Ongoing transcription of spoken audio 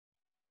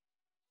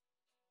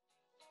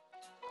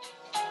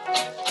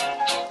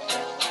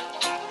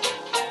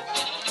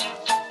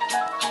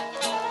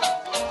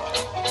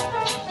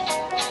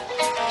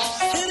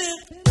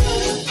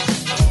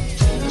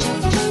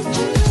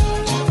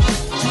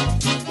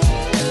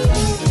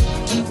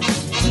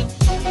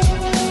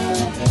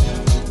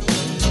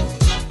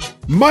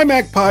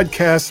MyMac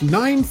Podcast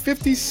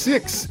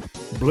 956,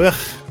 Blech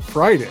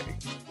Friday.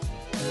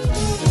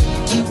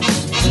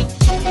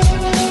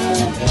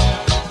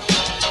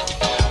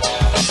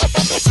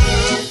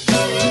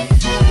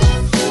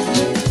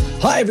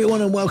 Hi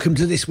everyone and welcome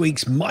to this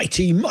week's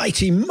mighty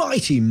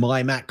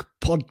MyMac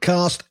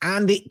podcast,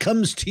 and it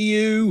comes to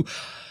you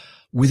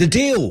with a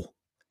deal.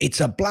 It's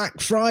a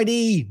Black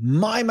Friday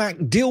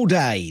MyMac deal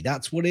day.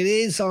 That's what it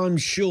is. I'm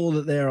sure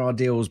that there are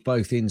deals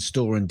both in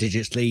store and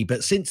digitally,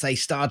 but since they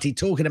started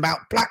talking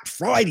about Black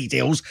Friday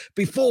deals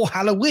before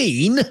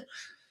Halloween,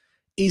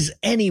 is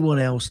anyone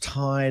else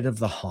tired of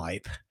the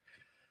hype?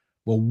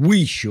 Well,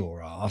 we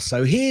sure are.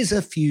 So here's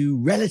a few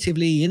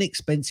relatively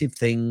inexpensive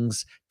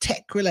things,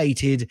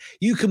 tech-related,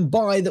 you can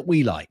buy that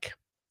we like.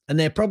 And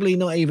they're probably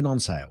not even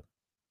on sale.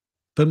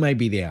 But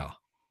maybe they are.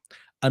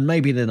 And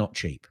maybe they're not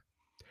cheap.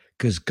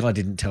 Because Guy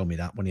didn't tell me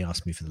that when he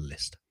asked me for the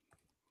list.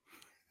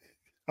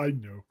 I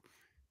know.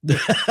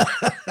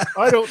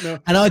 I don't know.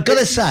 And I've got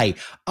to say,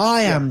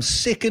 I am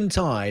sick and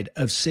tired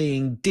of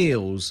seeing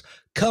deals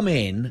come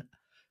in.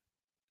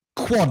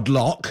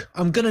 Quadlock,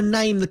 I'm going to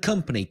name the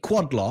company,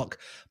 Quadlock,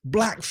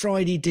 Black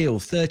Friday deal,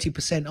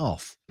 30%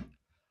 off.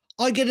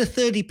 I get a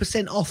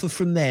 30% offer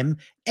from them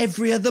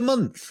every other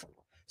month.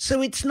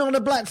 So it's not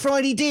a Black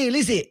Friday deal,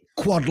 is it,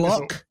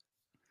 Quadlock?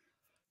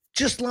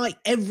 Just like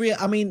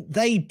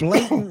they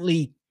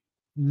blatantly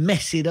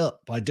mess it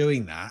up by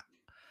doing that.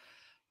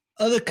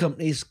 Other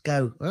companies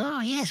go,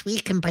 oh, yes, we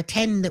can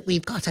pretend that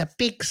we've got a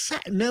big sale.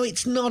 No,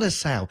 it's not a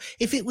sale.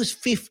 If it was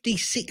 50,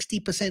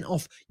 60%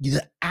 off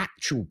the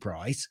actual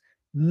price,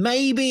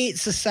 maybe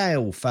it's a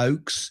sale,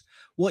 folks.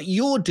 What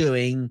you're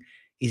doing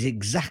is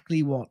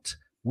exactly what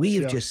we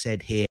have just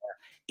said here.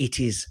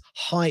 It is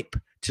hype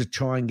to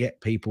try and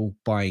get people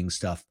buying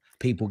stuff.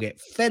 People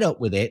get fed up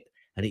with it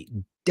and it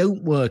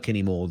don't work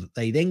anymore.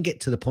 They then get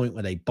to the point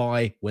where they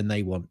buy when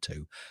they want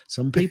to.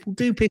 Some people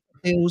do pick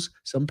up deals.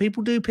 Some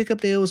people do pick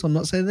up deals. I'm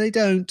not saying they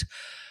don't,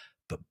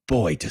 but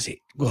boy, does it.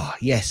 Oh,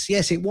 yes,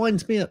 it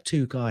winds me up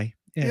too, Guy.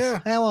 Yes. Yeah.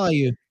 How are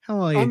you?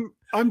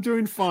 I'm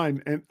doing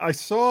fine. And I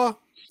saw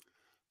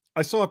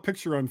a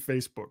picture on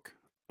Facebook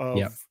of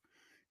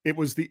it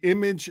was the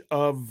image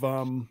of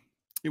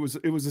it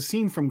was a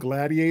scene from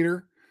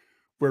Gladiator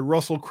where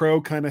Russell Crowe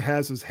kind of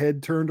has his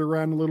head turned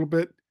around a little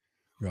bit.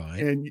 Right.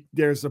 And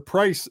there's a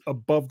price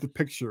above the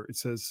picture. It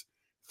says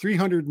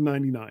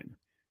 $399.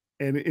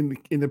 And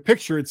in the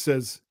picture it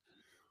says,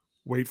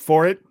 wait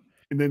for it.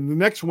 And then the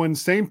next one,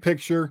 same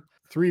picture,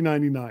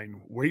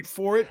 $399. Wait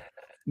for it.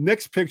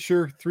 Next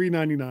picture,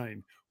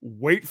 $399.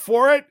 Wait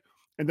for it.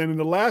 And then in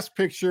the last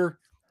picture,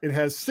 it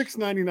has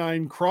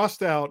 $699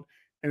 crossed out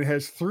and it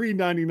has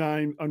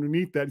 $399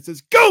 underneath that. It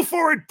says, go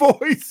for it,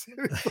 boys.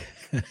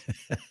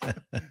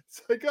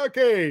 It's like,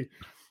 okay.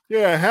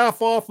 Yeah,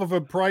 half off of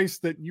a price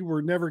that you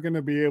were never going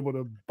to be able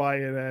to buy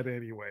it at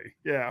anyway.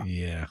 Yeah.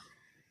 Yeah.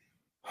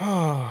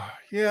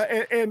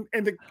 Yeah. And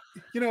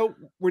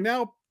we're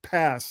now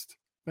past,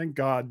 thank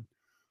God,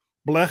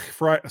 Black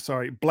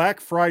Friday.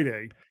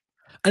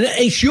 And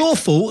it's your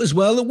fault as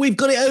well that we've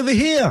got it over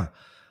here.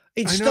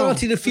 It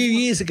started a few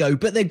years ago,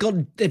 but they've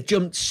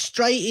jumped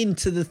straight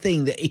into the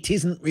thing that it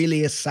isn't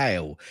really a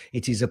sale.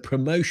 It is a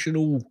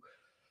promotional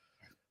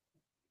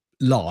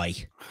lie.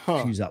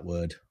 Use that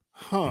word.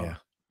 Yeah.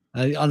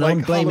 And like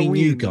I'm blaming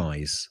Halloween. You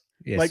guys.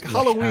 Yes, like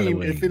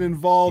Halloween, if it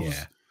involves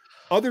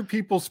other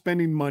people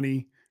spending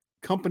money,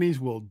 companies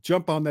will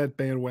jump on that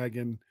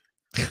bandwagon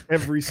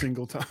every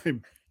single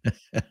time.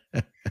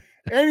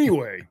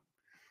 Anyway.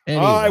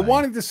 I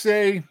wanted to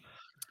say,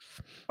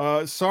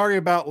 sorry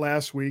about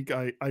last week.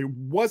 I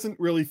wasn't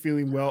really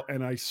feeling well,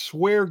 and I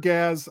swear,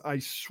 Gaz,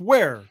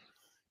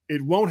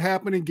 it won't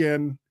happen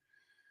again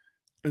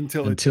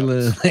until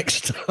the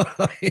next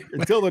time.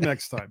 Until the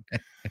next time.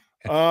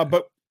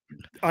 But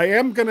I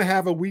am going to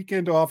have a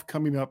weekend off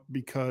coming up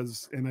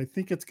and I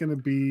think it's going to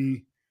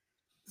be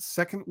the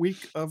second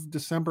week of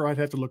December. I'd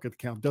have to look at the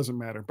count. Doesn't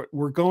matter. But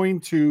we're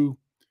going to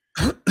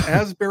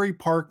Asbury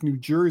Park, New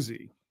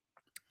Jersey.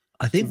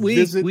 I think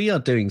we are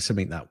doing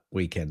something that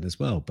weekend as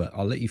well, but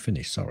I'll let you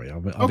finish. Sorry,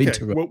 I've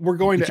interrupted. Well, we're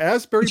going to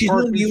Asbury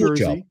Park, New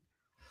Jersey. Job.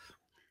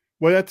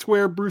 Well, that's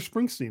where Bruce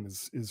Springsteen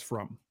is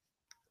from.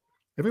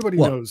 Everybody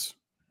knows.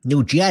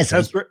 New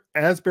Jersey.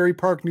 Asbury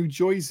Park, New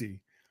Jersey.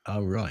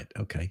 Oh, right.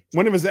 Okay.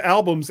 One of his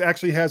albums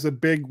actually has a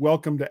big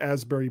 "Welcome to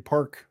Asbury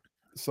Park"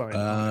 sign.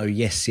 Oh,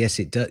 yes,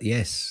 it does.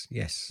 Yes.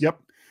 Yep.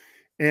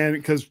 And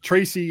because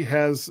Tracy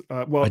has,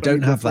 I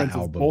don't have that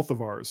album. Both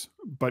of ours,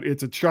 but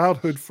it's a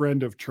childhood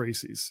friend of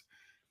Tracy's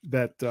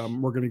that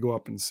we're going to go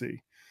up and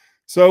see.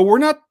 So we're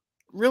not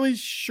really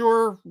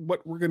sure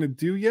what we're going to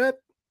do yet,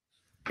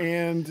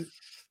 and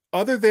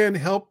other than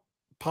help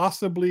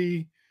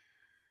possibly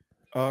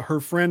her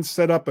friend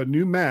set up a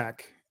new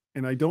Mac.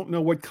 And I don't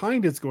know what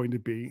kind it's going to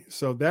be.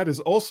 So that is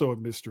also a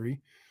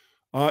mystery.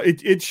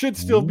 It should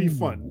still be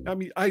fun. I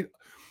mean,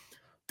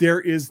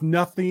 there is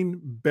nothing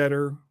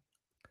better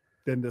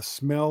than the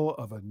smell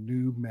of a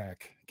new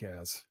Mac,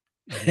 Gaz.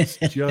 It's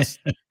just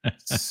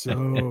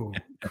so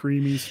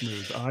creamy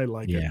smooth. I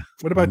like it.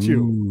 What about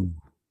you?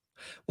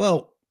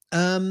 Well,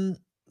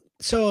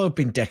 So I've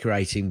been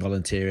decorating,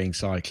 volunteering,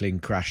 cycling,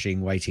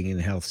 crashing, waiting in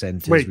health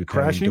centres, Wait,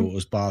 repairing crashing?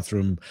 daughter's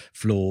bathroom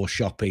floor,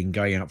 shopping,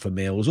 going out for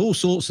meals, all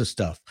sorts of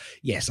stuff.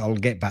 Yes, I'll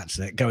get back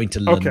to that. Going to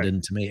Okay.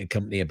 London to meet a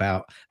company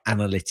about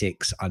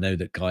analytics. I know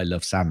that Guy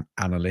loves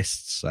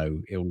analysts, so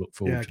he'll look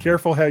forward Yeah, to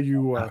careful how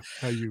you and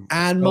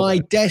spell my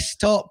that.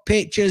 desktop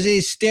pictures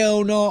is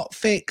still not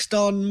fixed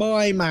on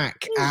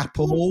MyMac,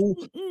 Apple.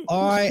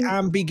 I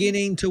am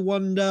beginning to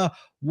wonder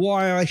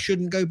why I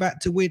shouldn't go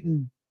back to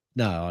Windows.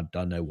 No,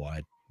 I know why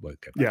I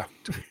won't go back Yeah.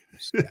 to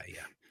Windows.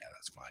 Yeah,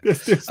 that's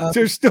fine.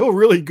 There's still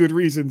really good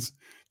reasons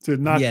to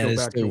not Yeah, go there's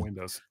back to still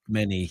Windows.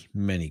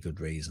 many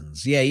good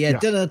reasons. Yeah. Yeah.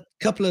 Done a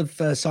couple of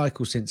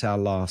cycles since our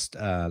last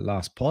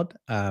pod.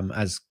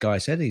 As Guy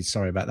said, he's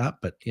sorry about that,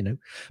 but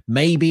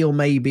maybe or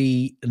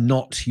maybe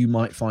not. You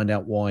might find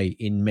out why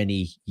in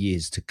many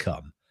years to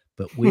come.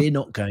 But we're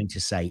not going to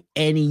say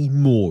any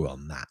more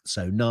on that.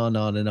 So no.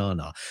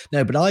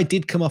 No, but I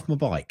did come off my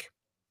bike.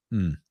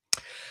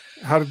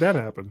 How did that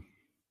happen?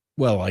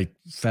 Well, I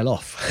fell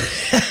off.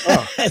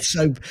 Oh.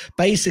 So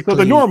basically, So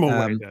the normal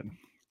way then.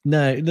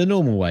 No, the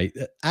normal way.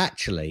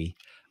 Actually,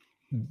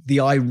 the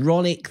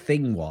ironic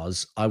thing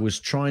was I was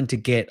trying to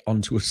get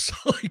onto a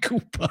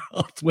cycle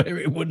path where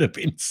it would have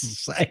been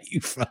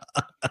safer.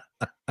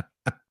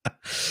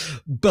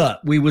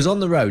 But we was on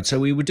the road, so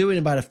we were doing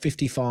about a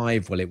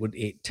 55. Well,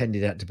 it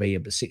tended out to be a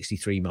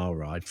 63-mile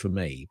ride for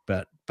me,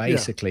 but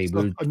basically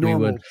so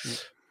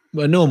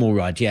a normal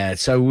ride, yeah.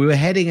 So we were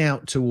heading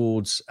out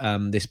towards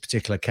this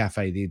particular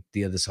cafe,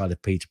 the other side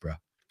of Peterborough,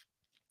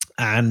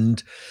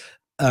 and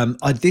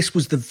this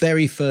was the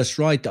very first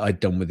ride that I'd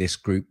done with this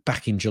group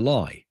back in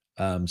July.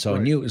 So I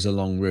knew it was a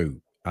long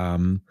route.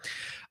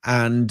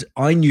 And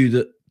I knew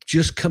that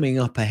just coming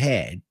up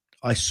ahead,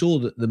 I saw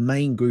that the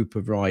main group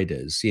of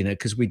riders,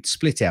 because we'd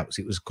split out,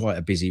 so it was quite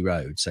a busy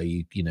road. So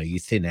you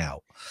thin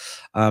out.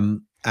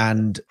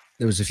 And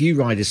there was a few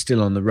riders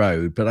still on the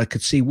road, but I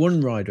could see one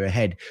rider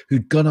ahead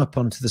who'd gone up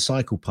onto the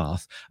cycle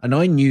path. And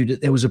I knew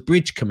that there was a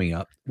bridge coming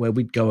up where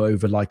we'd go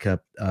over like a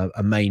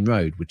main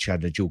road, which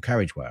had a dual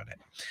carriageway on it.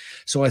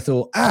 So I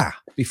thought,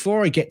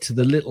 before I get to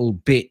the little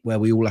bit where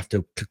we all have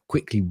to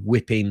quickly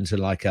whip into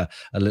like a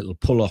little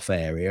pull-off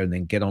area and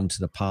then get onto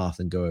the path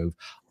and go over,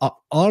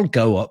 I'll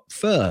go up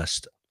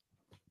first,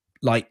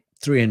 like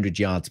 300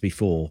 yards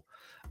before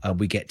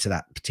we get to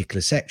that particular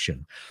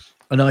section.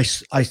 And I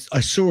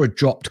saw a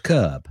dropped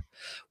curb.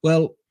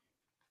 Well,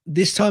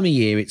 this time of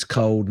year, it's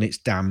cold and it's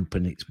damp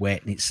and it's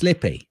wet and it's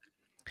slippy.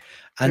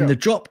 And the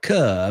drop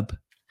curb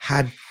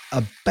had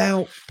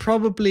about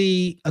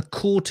probably a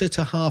quarter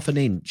to half an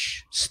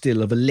inch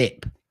still of a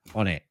lip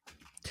on it.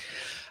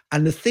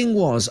 And the thing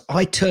was,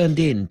 I turned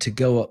in to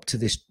go up to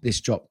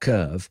this drop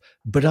curve,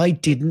 but I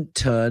didn't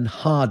turn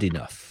hard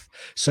enough.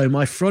 So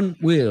my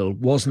front wheel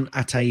wasn't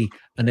at an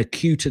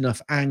acute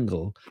enough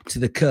angle to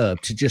the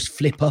curb to just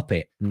flip up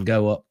it and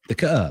go up the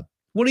curb.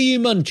 What are you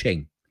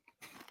munching?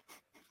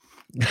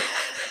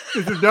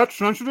 Is it that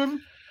sensitive?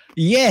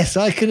 Yes,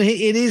 I can.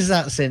 It is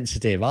that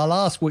sensitive. I'll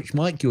ask which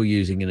mic you're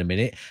using in a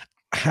minute,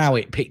 how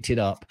it picked it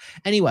up.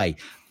 Anyway,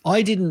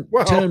 I didn't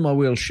turn my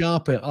wheel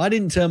sharp. I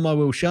didn't turn my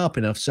wheel sharp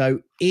enough, so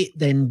it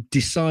then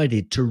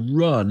decided to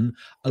run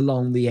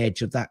along the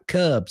edge of that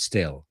curb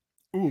still.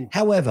 Ooh.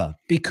 However,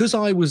 because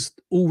I was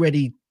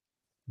already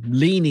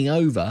leaning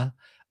over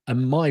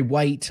and my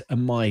weight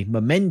and my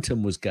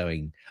momentum was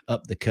going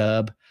up the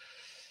curb,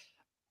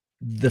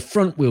 the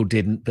front wheel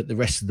didn't, but the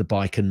rest of the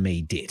bike and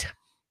me did.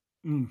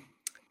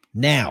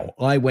 Now,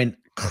 I went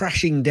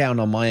crashing down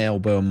on my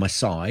elbow and my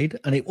side,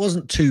 and it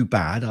wasn't too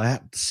bad. I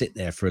had to sit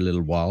there for a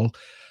little while,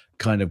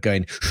 kind of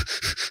going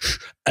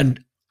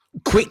and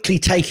quickly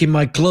taking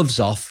my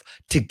gloves off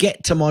to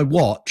get to my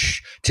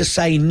watch to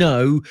say,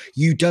 no,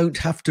 you don't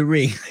have to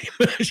ring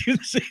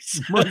emergency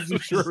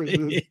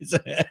services.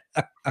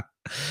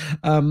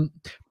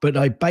 But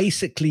I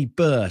basically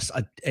burst.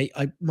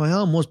 My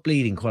arm was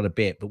bleeding quite a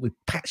bit, but we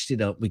patched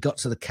it up. We got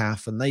to the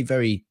CAF, and they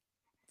very,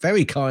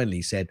 very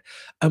kindly said,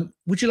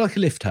 would you like a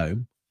lift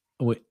home?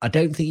 I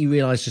don't think you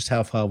realise just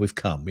how far we've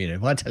come.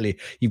 If I tell you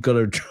you've got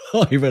to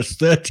drive us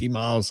 30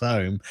 miles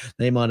home,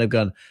 they might have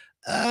gone,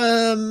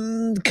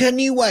 can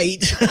you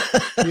wait?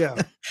 Yeah.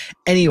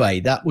 Anyway,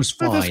 that was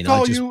fine. Let's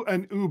call you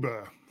an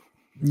Uber.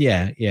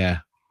 Yeah.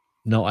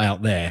 Not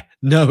out there.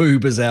 No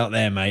Ubers out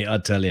there, mate, I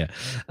tell you.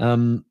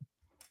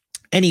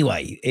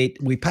 Anyway,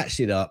 we patched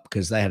it up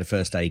because they had a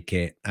first aid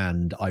kit,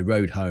 and I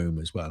rode home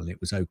as well, and it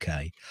was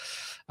okay.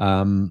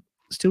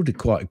 Still did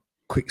quite a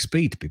quick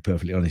speed, to be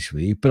perfectly honest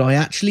with you, but I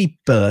actually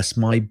burst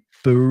my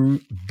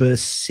bursitis.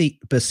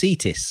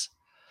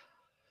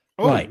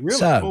 Oh, right, really?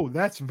 So,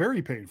 that's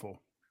very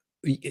painful.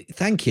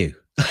 Thank you.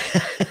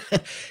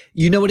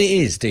 You know what it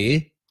is, do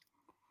you?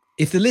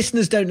 If the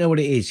listeners don't know what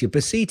it is, your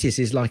bursitis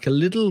is like a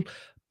little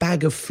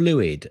bag of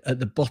fluid at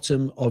the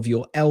bottom of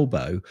your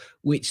elbow,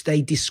 which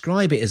they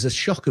describe it as a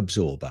shock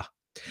absorber,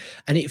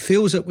 and it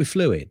fills up with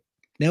fluid.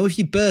 Now, if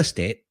you burst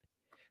it,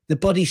 the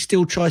body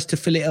still tries to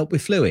fill it up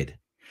with fluid.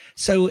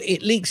 So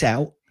it leaks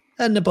out,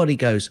 and the body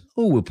goes,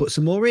 oh, we'll put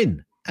some more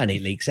in. And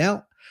it leaks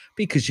out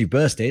because you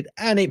burst it,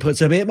 and it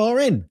puts a bit more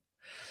in.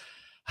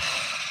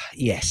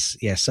 Yes.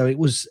 So it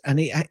was, and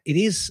it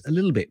is a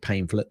little bit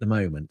painful at the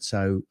moment.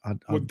 So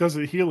What does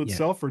it heal yeah.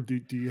 itself, or do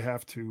you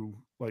have to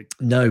like?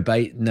 No,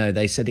 no,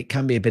 they said it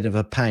can be a bit of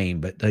a pain,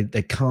 but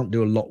they can't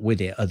do a lot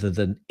with it other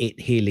than it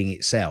healing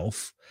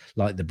itself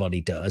like the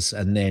body does.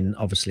 And then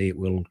obviously it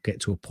will get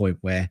to a point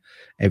where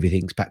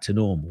everything's back to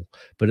normal.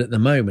 But at the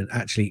moment,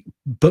 actually,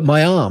 but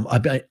my arm,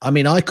 I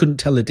mean, I couldn't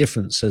tell the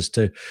difference as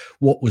to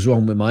what was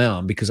wrong with my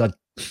arm because I'd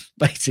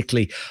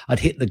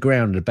hit the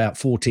ground at about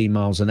 14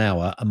 miles an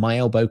hour and my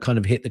elbow kind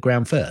of hit the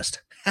ground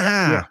first.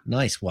 Yeah. Ha!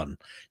 Nice one.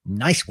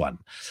 Nice one.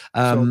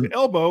 So the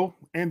elbow,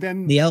 and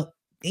then The elbow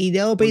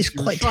is was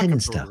your quite shock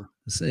tensed up. absorber.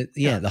 So,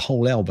 yeah, the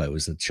whole elbow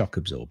was the shock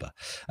absorber.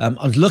 I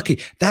was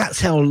lucky.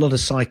 That's how a lot of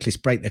cyclists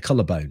break their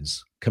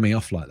collarbones coming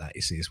off like that,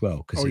 you see, as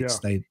well, because it's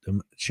they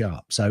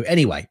sharp. So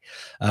anyway,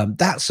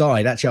 that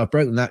side, actually, I've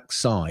broken that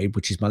side,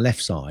 which is my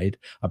left side.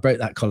 I broke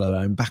that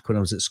collarbone back when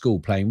I was at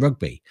school playing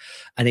rugby.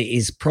 And it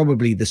is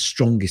probably the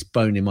strongest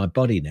bone in my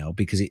body now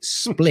because it's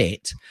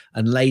split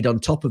and laid on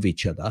top of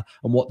each other.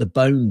 And what the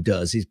bone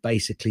does is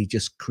basically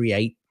just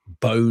create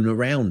bone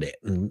around it.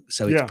 And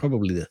so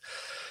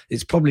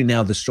it's probably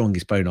now the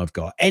strongest bone I've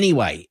got.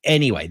 Anyway,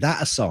 that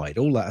aside,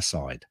 all that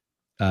aside,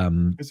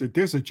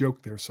 there's a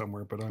joke there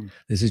somewhere, but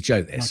there's a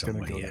joke there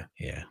somewhere.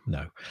 Yeah,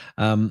 no.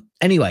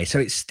 Anyway, so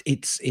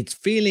it's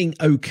feeling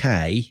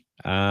okay.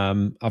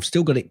 I've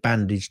still got it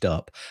bandaged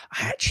up.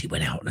 I actually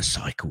went out on a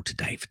cycle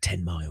today for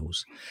 10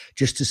 miles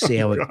just to see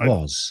how it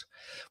was.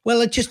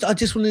 Well, I just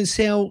wanted to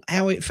see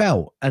how it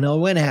felt, and I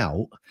went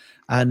out,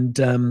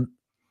 and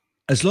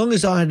as long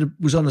as I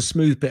was on a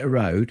smooth bit of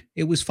road,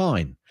 it was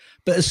fine.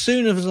 But as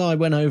soon as I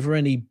went over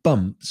any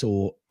bumps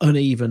or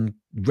uneven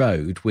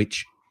road,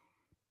 which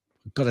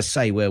I've got to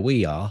say where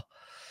we are,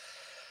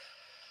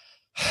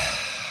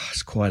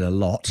 it's quite a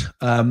lot.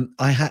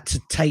 I had to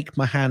take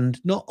my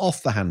hand, not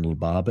off the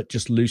handlebar, but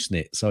just loosen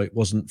it so it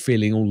wasn't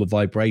feeling all the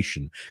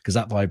vibration, because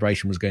that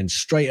vibration was going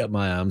straight up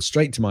my arm,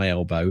 straight to my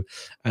elbow,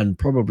 and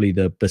probably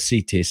the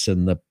bursitis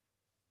and the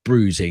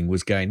bruising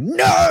was going,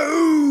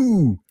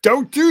 no!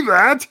 Don't do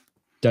that!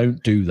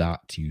 Don't do that,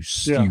 you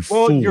well,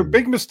 fool. Your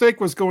big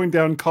mistake was going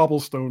down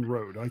cobblestone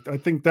road. I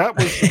think that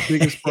was the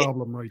biggest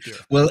problem right there.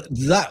 Well,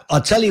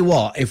 I'll tell you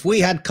what, if we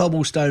had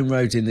cobblestone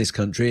roads in this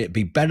country, it'd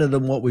be better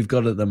than what we've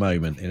got at the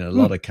moment in a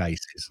lot of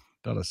cases,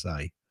 gotta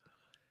say.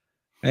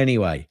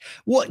 Anyway,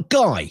 what,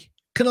 Guy,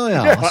 can I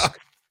ask?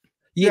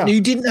 You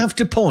didn't have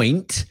to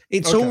point.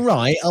 It's all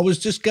right. I was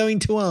just going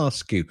to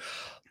ask you,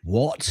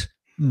 what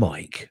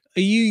mic are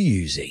you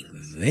using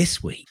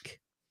this week?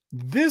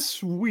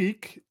 This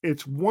week,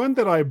 it's one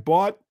that I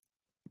bought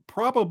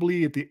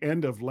probably at the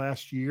end of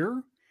last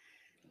year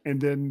and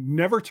then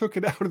never took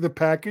it out of the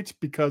package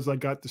because I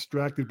got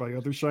distracted by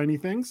other shiny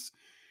things.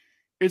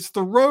 It's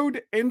the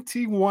Rode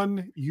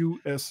NT1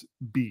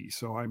 USB.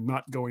 So I'm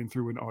not going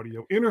through an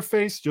audio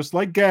interface, just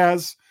like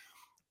Gaz,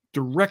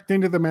 direct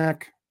into the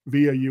Mac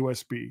via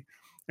USB.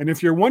 And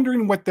if you're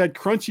wondering what that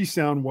crunchy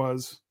sound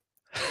was,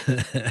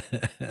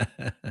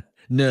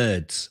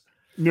 nerds,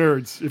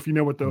 if you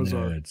know what those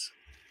are.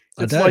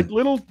 It's like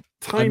little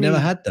tiny. I've never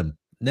had them.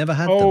 They're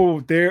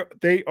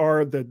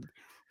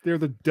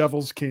the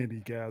devil's candy,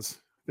 Gaz.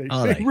 They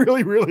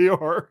really, really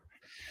are.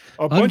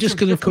 I'm just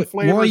going to quit.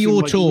 While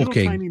you're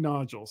talking, tiny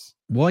nodules.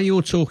 While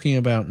you're talking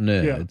about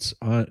nerds,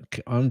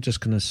 I'm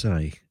just going to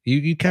say,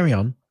 you carry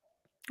on.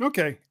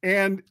 Okay,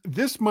 and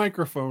this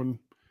microphone,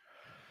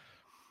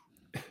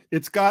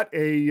 it's got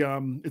a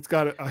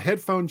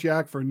headphone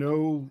jack for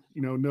no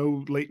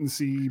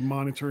latency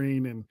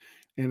monitoring, and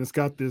it's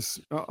got this.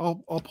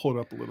 I'll pull it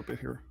up a little bit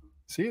here.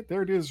 See it?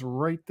 There it is,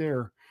 right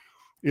there.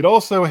 It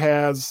also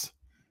has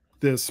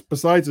this.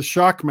 Besides a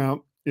shock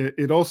mount,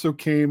 it also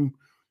came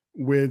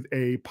with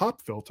a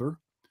pop filter,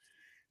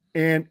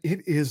 and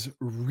it is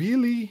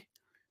really,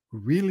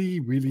 really,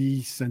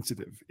 really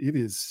sensitive. It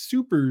is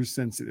super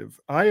sensitive.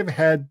 I have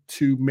had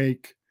to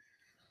make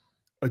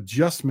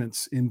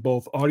adjustments in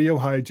both Audio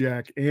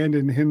Hijack and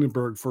in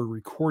Hindenburg for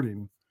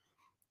recording,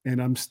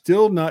 and I'm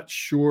still not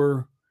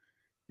sure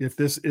if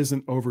this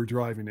isn't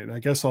overdriving it. I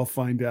guess I'll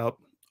find out.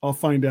 I'll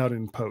find out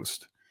in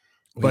post.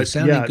 Well, it's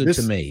sounding good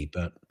to me,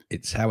 but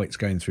it's how it's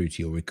going through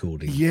to your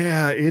recording.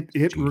 Yeah,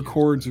 it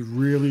records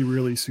really,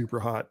 really super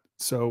hot.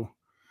 So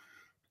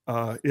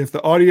if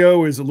the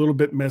audio is a little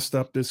bit messed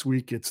up this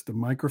week, it's the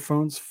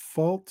microphone's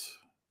fault.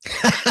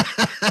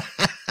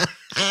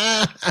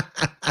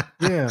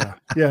 Yeah.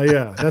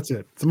 That's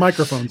it. It's the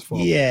microphone's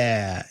fault.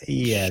 Yeah.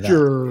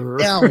 Sure.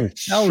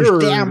 Those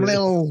damn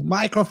little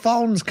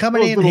microphones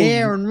coming in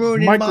here and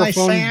ruining my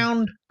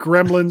sound.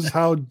 Gremlins,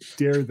 how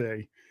dare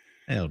they?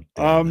 How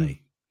dare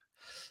they?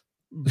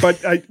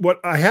 But what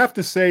I have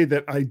to say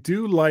that I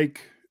do like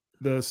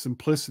the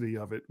simplicity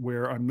of it,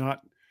 where I'm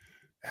not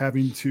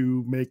having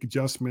to make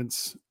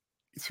adjustments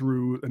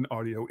through an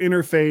audio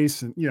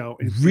interface, and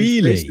it's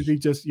basically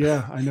just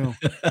I know.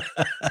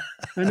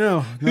 I know.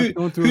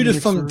 Who'd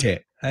have funked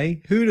it?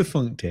 Hey, who'd have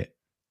funked it?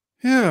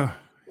 Yeah,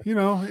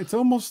 it's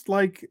almost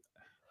like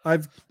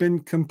I've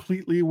been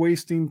completely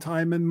wasting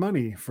time and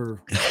money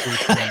for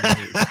 13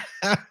 years.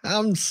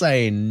 I'm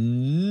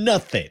saying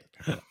nothing.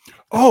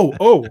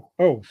 Oh.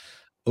 One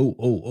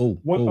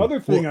Oh. other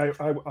thing I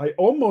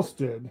almost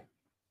did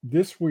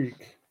this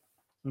week.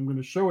 I'm going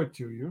to show it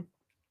to you.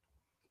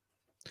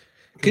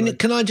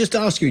 Can I just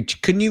ask you?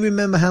 Can you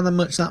remember how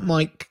much that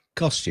mic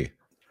cost you?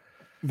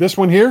 This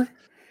one here,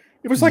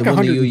 it was like the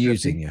one that you're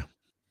 150. using, yeah.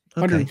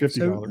 Okay, $150.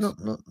 so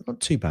not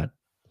too bad.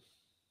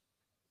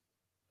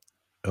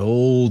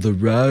 Oh, the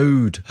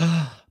road,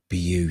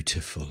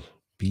 beautiful.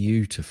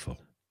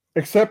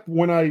 Except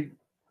when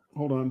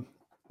hold on,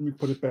 let me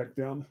put it back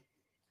down.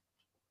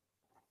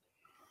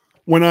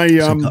 When I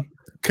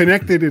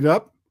connected it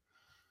up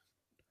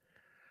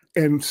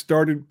and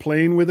started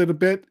playing with it a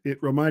bit,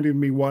 it reminded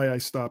me why I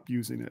stopped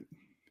using it.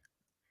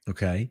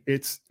 Okay.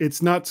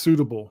 It's not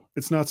suitable.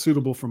 It's not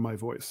suitable for my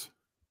voice.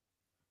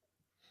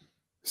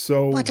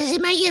 So what does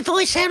it make your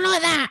voice sound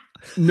like that?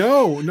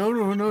 No.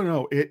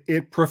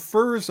 It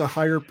prefers a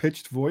higher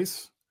pitched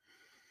voice.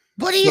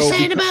 What are you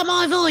saying about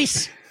my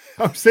voice?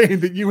 I'm saying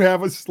that you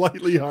have a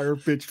slightly higher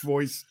pitched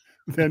voice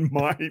than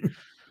mine.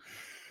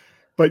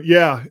 But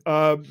yeah,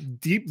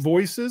 deep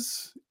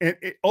voices, and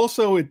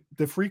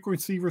the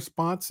frequency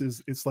response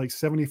it's like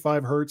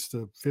 75 hertz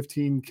to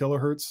 15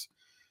 kilohertz,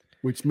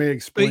 which may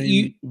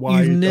explain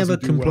why you've never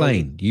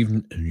complained.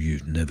 Well.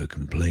 You've never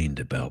complained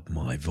about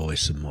my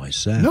voice and my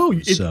sound. No,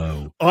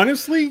 so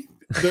honestly,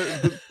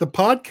 the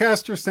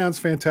podcaster sounds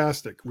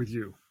fantastic with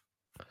you.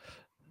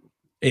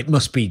 It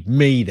must be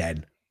me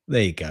then.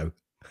 There you go.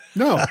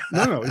 No,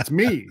 it's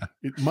me.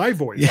 My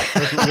voice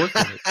doesn't work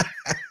with it.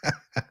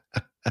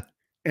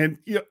 And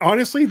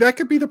honestly, that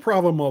could be the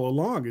problem all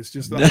along. It's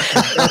just we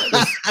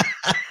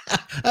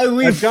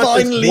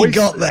finally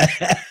got there.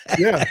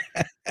 Yeah,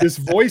 this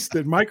voice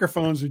that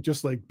microphones are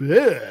just like,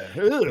 yeah,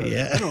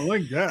 I don't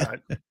like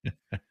that.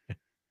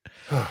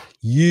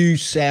 You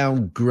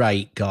sound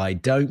great, Guy.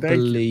 Don't Thank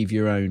believe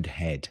your own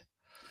head.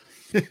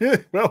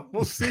 Well,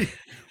 we'll see.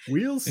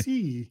 We'll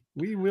see.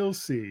 We will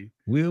see.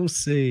 We'll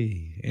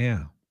see.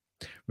 Yeah.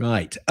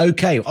 Right.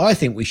 Okay. I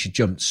think we should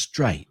jump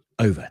straight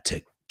over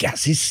to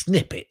Gaz's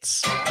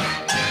snippets.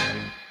 God,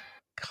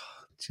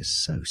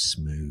 just so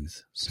smooth.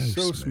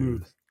 So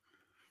smooth.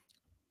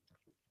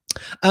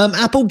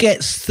 Apple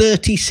gets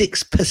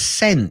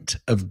 36%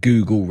 of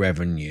Google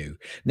revenue.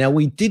 Now,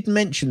 we did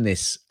mention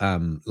this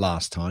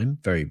last time,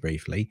 very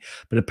briefly,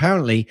 but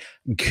apparently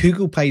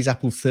Google pays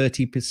Apple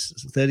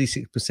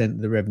 36% of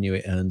the revenue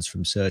it earns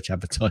from search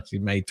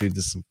advertising made through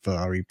the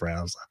Safari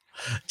browser.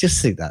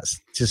 Just think that's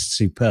just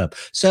superb.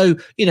 So,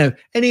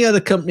 any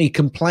other company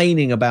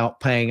complaining about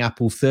paying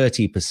Apple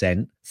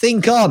 30%,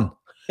 think on.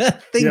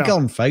 Think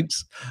on,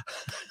 folks.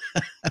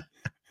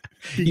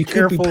 You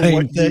could be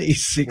paying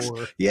 36.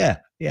 Yeah.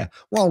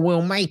 Well,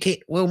 we'll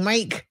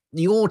make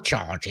your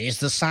charges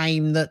the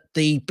same that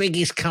the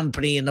biggest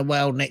company in the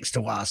world next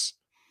to us,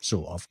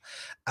 sort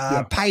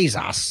of, pays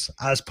us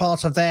as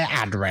part of their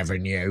ad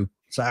revenue.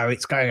 So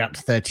it's going up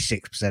to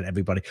 36%,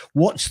 everybody.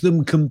 Watch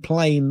them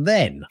complain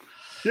then.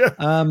 Yeah.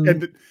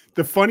 And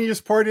the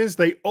funniest part is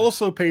they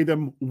also pay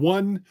them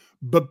 $1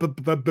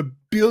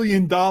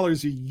 billion a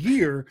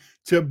year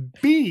to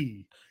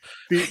be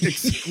the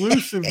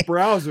exclusive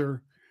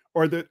browser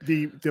or the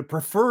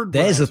preferred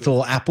browser. There's a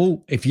thought,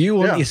 Apple. If you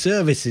want your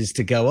services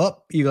to go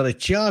up, you got to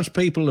charge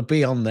people to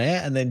be on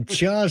there and then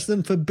charge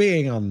them for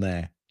being on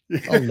there.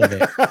 I love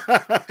it.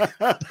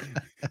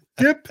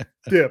 Dip.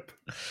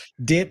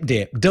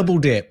 Double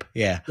dip.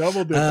 Yeah.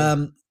 Double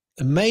dip.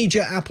 A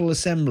major Apple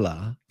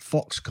assembler,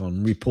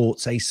 Foxconn,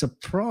 reports a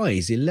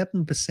surprise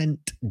 11%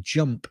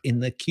 jump in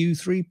the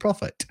Q3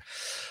 profit,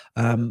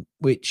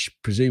 which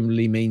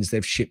presumably means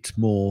they've shipped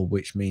more,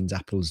 which means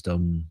Apple's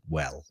done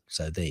well.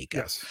 So there you go.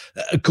 Yes.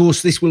 Of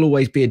course, this will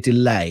always be a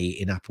delay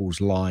in Apple's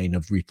line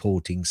of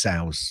reporting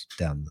sales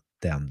down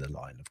the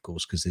line, of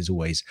course, because there's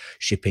always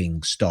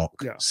shipping,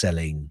 stock,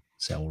 selling,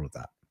 so all of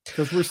that.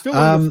 Because we're still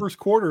in the first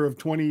quarter of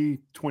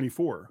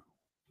 2024,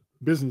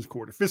 business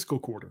quarter, fiscal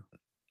quarter.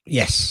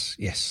 Yes.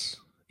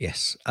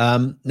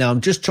 Now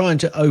I'm just trying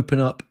to open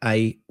up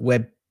a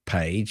web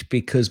page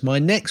because my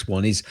next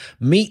one is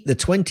meet the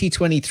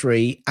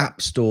 2023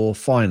 App Store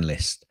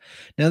finalist.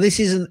 Now this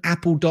is an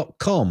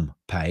apple.com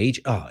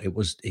page.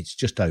 It's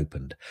just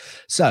opened.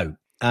 So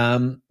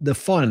the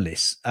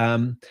finalists,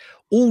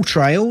 All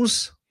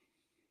Trails,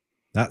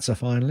 that's a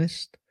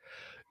finalist.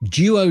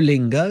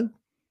 Duolingo,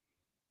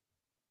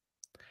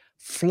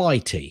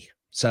 Flighty.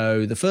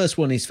 So the first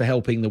one is for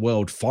helping the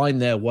world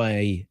find their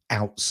way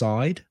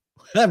outside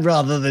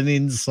rather than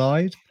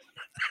inside.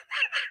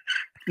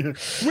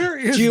 Where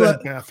is that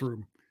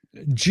bathroom?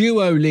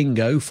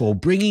 Duolingo for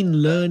bringing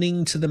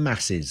learning to the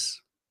masses.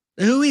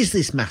 Who is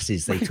this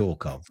masses they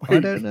talk of? I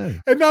don't know.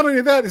 And not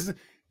only that,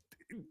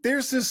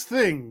 there's this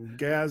thing,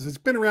 Gaz. It's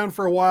been around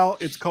for a while.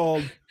 It's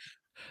called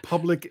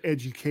public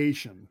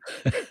education.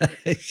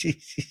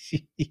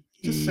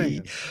 Just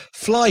saying.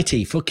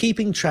 Flighty for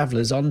keeping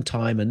travelers on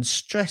time and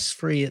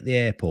stress-free at the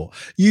airport.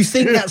 You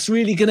think that's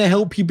really going to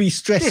help you be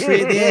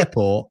stress-free at the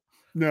airport?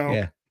 No.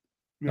 Yeah.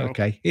 No.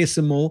 Okay, here's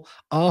some more.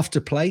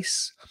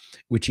 Afterplace,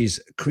 which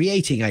is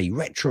creating a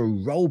retro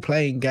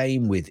role-playing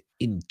game with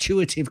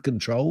intuitive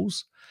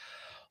controls.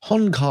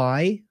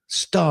 Honkai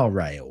Star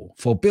Rail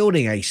for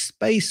building a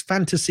space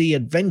fantasy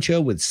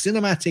adventure with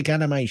cinematic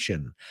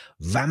animation.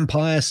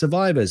 Vampire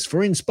Survivors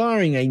for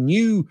inspiring a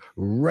new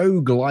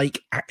roguelike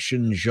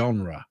action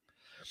genre.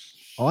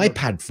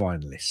 iPad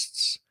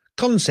finalists.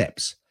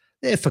 Concepts.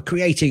 They're for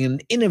creating an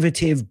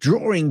innovative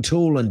drawing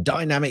tool and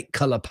dynamic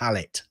color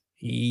palette.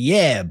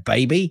 Yeah,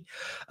 baby.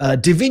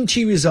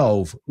 DaVinci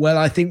Resolve. Well,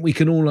 I think we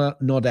can all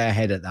nod our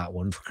head at that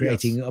one for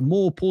creating a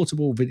more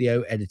portable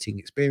video editing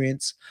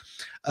experience.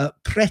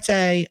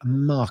 Prete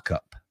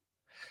Markup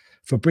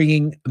for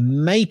bringing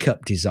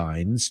makeup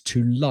designs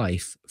to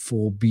life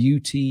for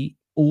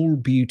all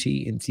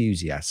beauty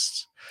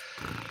enthusiasts.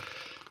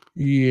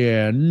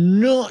 Yeah,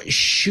 not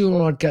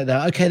sure I'd go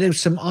there. Okay, there's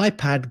some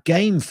iPad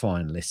game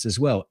finalists as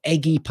well.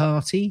 Eggy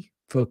Party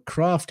for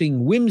crafting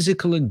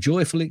whimsical and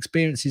joyful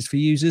experiences for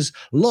users.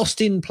 Lost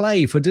in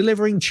Play for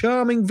delivering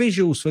charming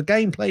visuals for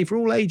gameplay for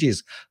all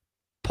ages.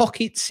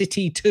 Pocket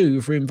City 2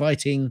 for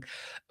inviting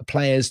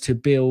players to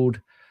build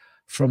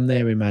from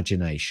their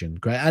imagination.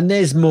 Great. And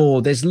there's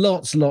more. There's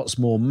lots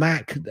more.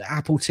 Mac,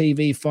 Apple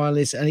TV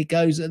finalists,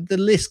 and the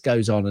list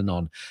goes on and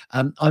on.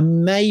 I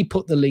may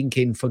put the link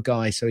in for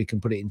Guy so he can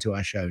put it into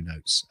our show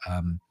notes.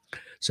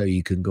 So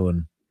you can go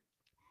and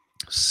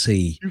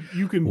see.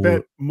 You can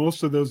bet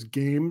most of those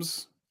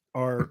games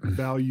are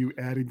value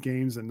added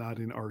games and not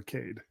in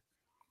arcade.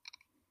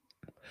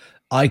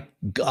 I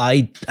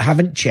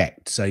haven't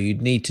checked, so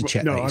you'd need to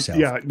check that yourself.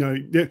 Yeah, no.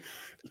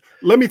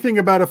 Let me think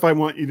about if I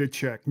want you to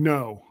check.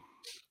 No.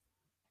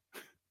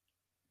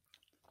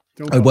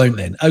 I won't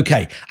then.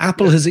 Okay.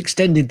 Apple has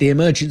extended the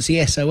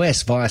emergency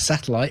SOS via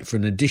satellite for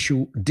an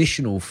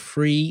additional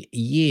free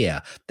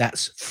year.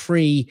 That's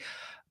free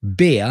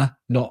beer,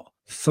 not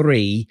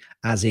 3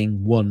 as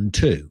in 1,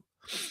 2.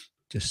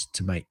 Just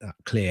to make that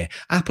clear.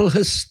 Apple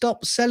has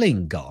stopped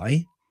selling,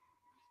 Guy,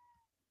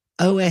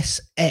 OS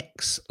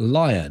X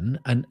Lion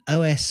and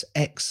OS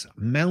X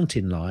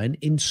Mountain Lion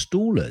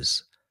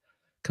installers.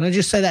 Can I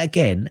just say that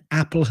again?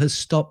 Apple has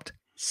stopped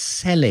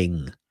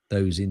selling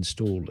those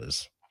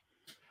installers.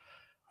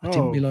 I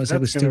didn't realize they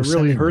were still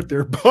selling. Really hurt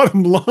their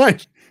bottom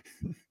line.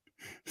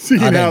 Seeing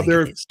how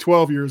they're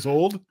 12 years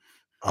old.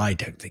 I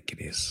don't think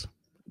it is.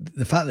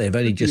 The fact that they've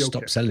only just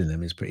stopped selling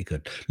them is pretty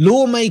good.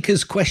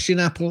 Lawmakers question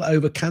Apple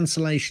over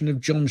cancellation of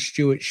Jon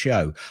Stewart's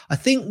show. I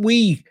think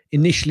we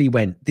initially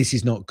went, this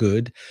is not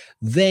good.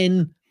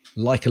 Then,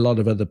 like a lot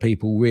of other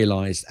people,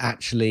 realized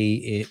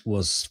actually it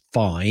was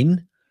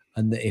fine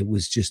and that it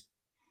was just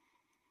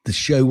the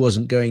show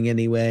wasn't going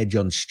anywhere.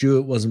 Jon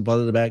Stewart wasn't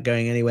bothered about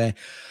going anywhere.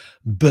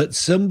 But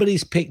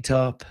somebody's picked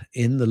up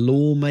in the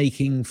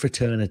lawmaking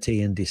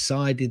fraternity and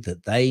decided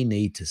that they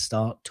need to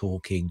start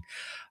talking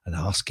and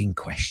asking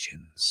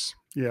questions.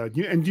 Yeah.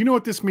 And do you know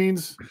what this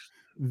means?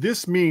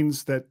 This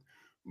means that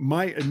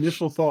my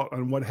initial thought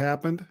on what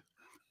happened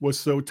was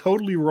so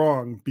totally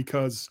wrong,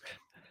 because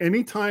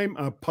anytime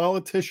a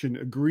politician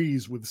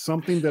agrees with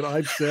something that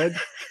I've said,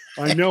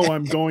 I know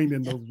I'm going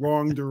in the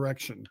wrong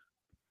direction.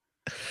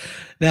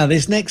 Now,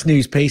 this next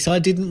news piece, I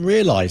didn't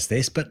realize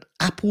this, but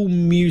Apple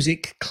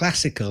Music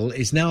Classical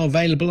is now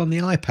available on the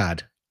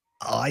iPad.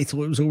 I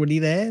thought it was already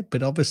there,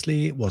 but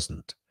obviously it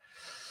wasn't.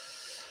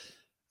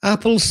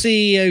 Apple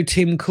CEO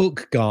Tim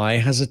Cook, Guy,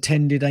 has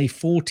attended a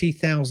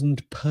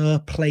 40,000 per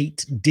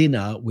plate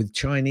dinner with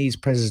Chinese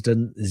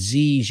President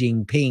Xi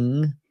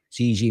Jinping,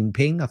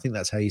 I think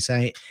that's how you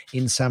say it,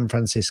 in San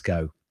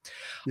Francisco.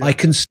 Yeah. I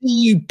can see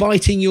you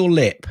biting your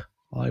lip.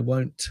 I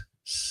won't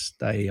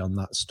stay on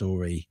that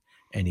story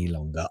any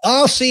longer.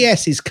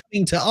 RCS is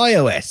coming to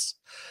iOS,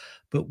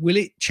 but will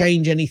it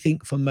change anything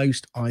for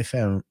most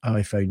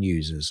iPhone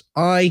users?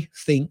 I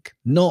think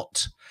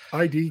not.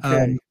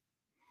 IDK.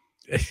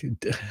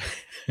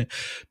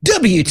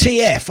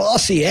 WTF,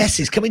 RCS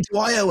is coming to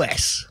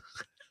iOS.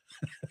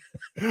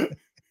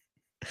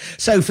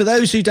 So for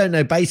those who don't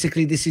know,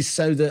 basically this is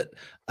so that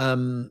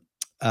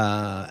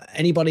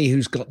anybody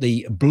who's got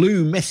the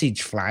blue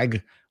message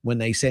flag when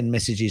they send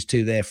messages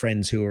to their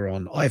friends who are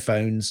on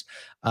iPhones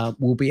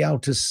will be able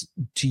to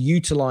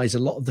utilize a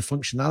lot of the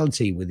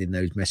functionality within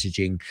those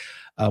messaging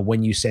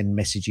when you send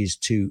messages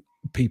to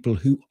people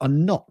who are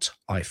not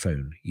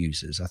iPhone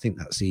users. I think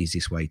that's the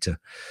easiest way to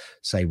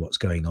say what's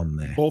going on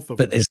there.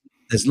 But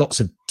there's lots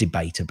of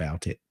debate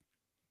about it.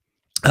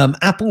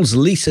 Apple's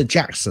Lisa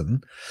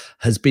Jackson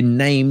has been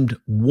named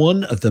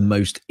one of the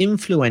most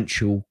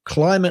influential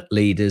climate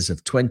leaders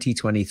of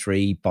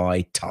 2023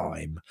 by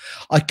Time.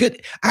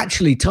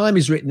 Time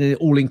is written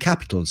all in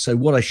capitals. So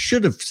what I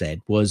should have said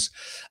was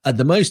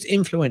the most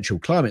influential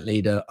climate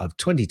leader of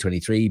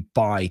 2023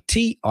 by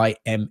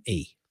TIME.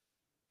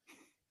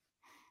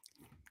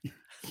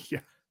 Yeah.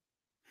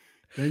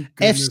 Thank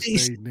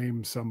goodness they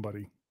named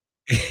somebody.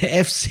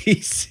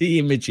 FCC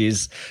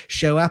images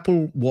show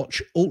Apple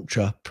Watch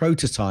Ultra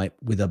prototype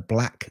with a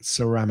black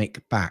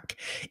ceramic back.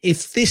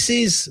 If this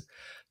is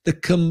the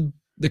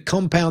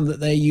compound that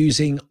they're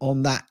using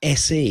on that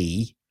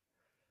SE,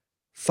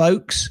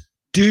 folks,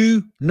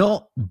 Do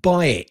not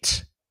buy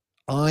it.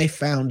 I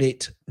found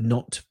it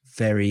not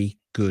very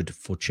good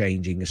for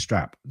changing a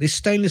strap. This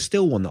stainless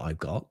steel one that I've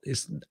got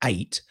is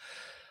 8.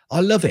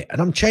 I love it,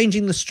 and I'm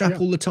changing the strap Yeah.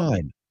 all the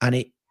time. And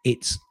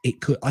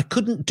I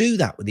couldn't do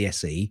that with the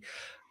SE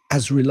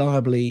as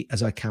reliably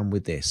as I can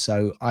with this.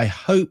 So I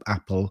hope,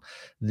 Apple,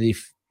 that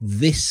if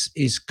this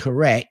is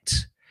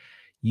correct,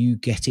 you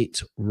get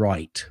it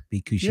right,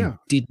 because you Yeah.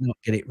 did not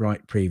get it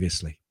right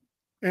previously.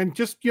 And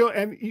just,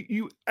 and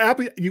you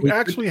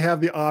actually have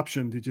the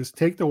option to just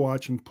take the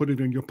watch and put it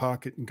in your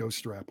pocket and go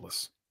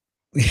strapless.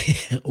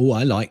 Oh,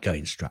 I like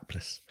going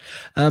strapless.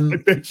 I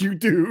bet you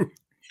do.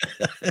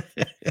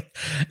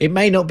 It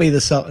may not be the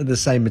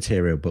same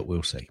material, but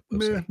we'll see.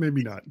 We'll see.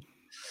 Maybe not.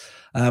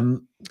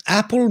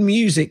 Apple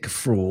Music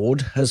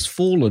fraud has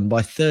fallen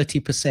by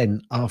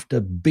 30%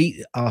 after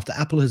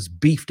Apple has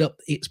beefed up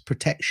its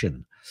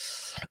protection.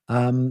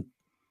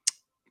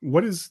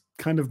 What is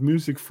kind of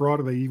music fraud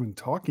are they even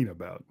talking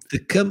about?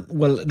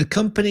 The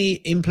company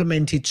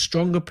implemented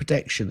stronger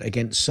protection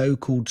against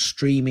so-called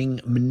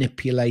streaming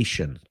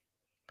manipulation.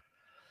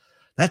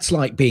 That's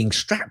like being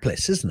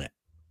strapless, isn't it?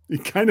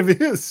 It kind of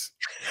is.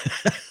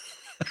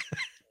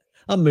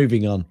 I'm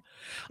moving on.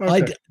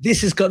 Okay.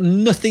 This has got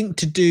nothing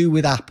to do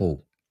with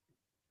Apple.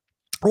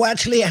 Oh,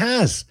 actually, it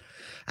has.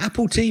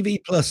 Apple TV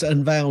Plus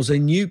unveils a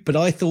new, but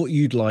I thought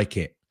you'd like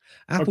it.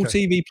 Apple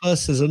TV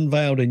Plus has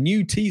unveiled a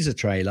new teaser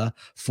trailer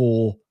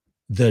for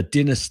The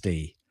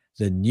Dynasty,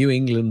 the New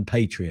England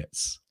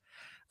Patriots,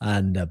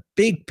 and a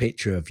big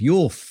picture of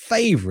your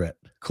favorite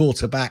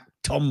quarterback,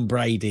 Tom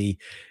Brady,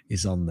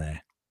 is on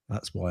there.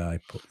 That's why I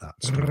put that.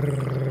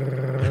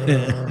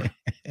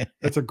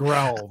 That's a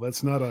growl.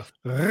 That's not a.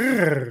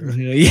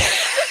 Yeah.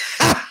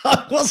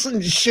 I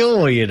wasn't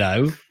sure,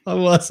 I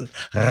wasn't.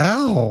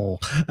 No,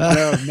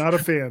 not a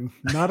fan.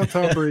 Not a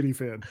Tom Brady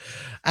fan.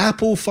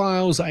 Apple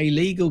files a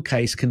legal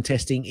case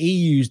contesting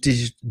EU's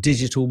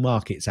Digital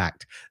Markets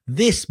Act.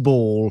 This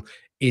ball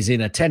is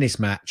in a tennis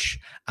match,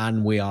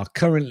 and we are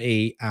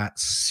currently at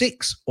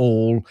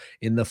 6-all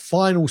in the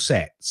final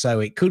set, so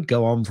it could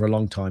go on for a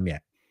long time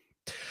yet.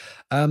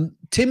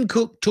 Tim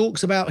Cook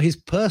talks about his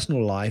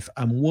personal life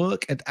and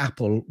work at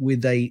Apple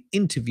with an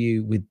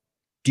interview with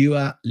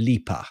Dua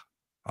Lipa.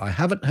 I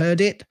haven't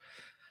heard it.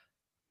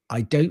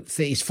 I don't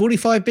think it's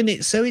 45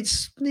 minutes, so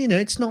it's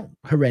it's not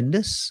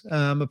horrendous.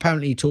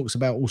 Apparently, he talks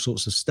about all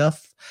sorts of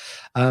stuff.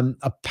 I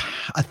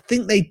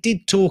think they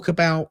did talk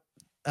about,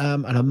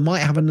 and I might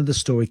have another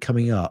story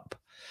coming up,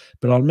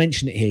 but I'll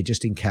mention it here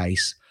just in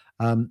case.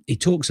 He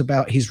talks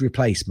about his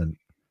replacement,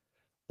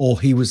 or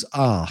he was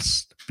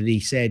asked, but he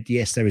said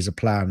yes, there is a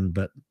plan,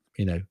 but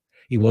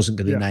he wasn't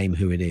going to name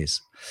who it is.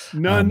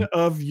 None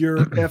of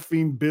your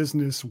effing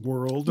business,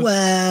 world.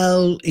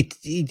 Well, it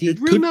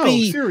could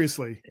be.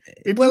 Seriously.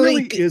 It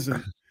really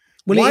isn't.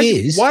 Well, it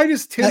is. Why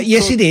does Tim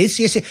yes, Cook... it is.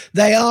 Yes,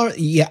 they are.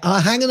 Yeah,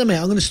 hang on a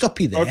minute. I'm going to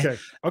stop you there.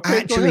 Okay.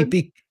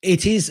 Actually,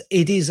 it is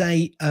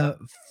a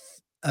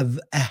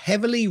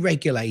heavily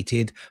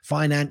regulated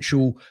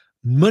financial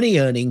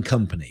money-earning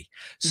company.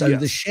 So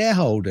the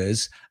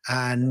shareholders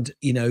and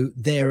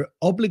their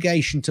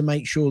obligation to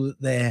make sure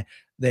that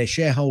their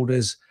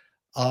shareholders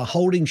are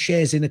holding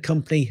shares in a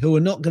company who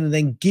are not going to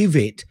then give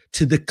it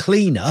to the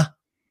cleaner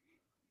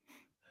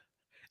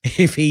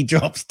if he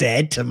drops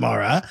dead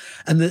tomorrow,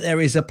 and that there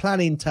is a plan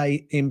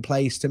in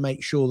place to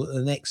make sure that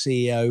the next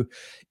CEO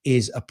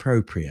is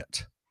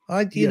appropriate.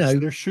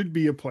 There should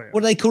be a plan.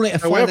 What do they call it?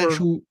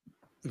 Financial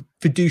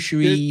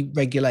fiduciary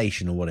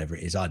regulation or whatever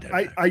it is. I don't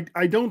know.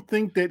 I don't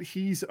think that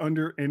he's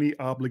under any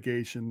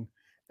obligation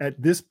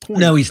at this point.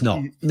 No, he's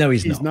not.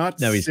 He's not.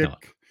 No, he's sick.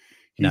 Not.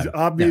 He's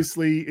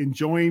obviously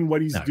enjoying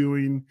what he's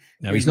doing.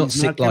 No, he's not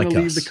sick like us. He's not going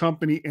to leave the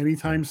company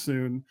anytime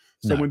soon.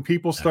 So when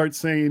people start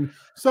saying,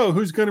 so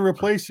who's going to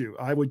replace you?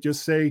 I would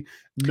just say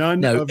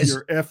none of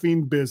your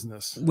effing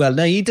business. Well,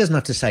 no, he doesn't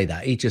have to say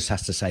that. He just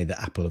has to say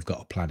that Apple have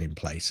got a plan in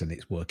place and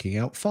it's working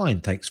out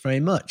fine. Thanks very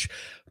much.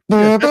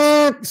 No.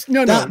 See,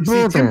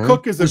 Tim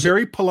Cook is a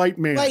very polite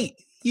man. Wait,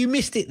 you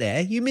missed it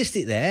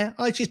there.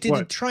 I just did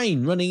a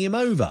train running him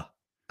over.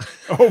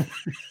 Oh.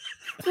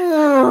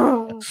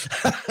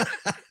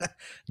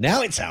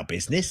 Now it's our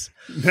business.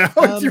 Now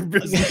it's your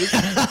business.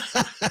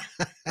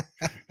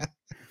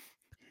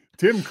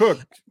 Tim Cook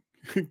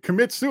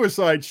commits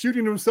suicide,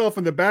 shooting himself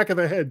in the back of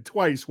the head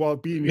twice while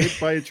being hit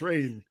by a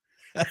train.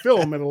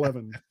 Film at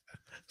 11.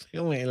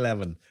 Film at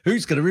 11.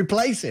 Who's going to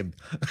replace him?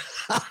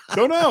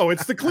 Don't know.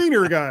 It's the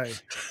cleaner guy.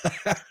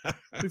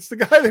 It's the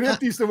guy that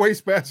empties the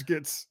waste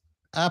baskets.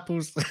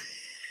 Apple's...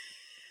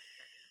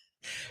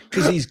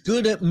 Because he's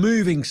good at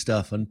moving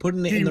stuff and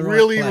putting it in the right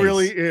place. He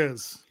really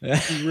is.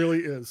 He really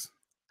is.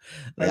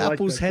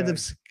 Apple's head of...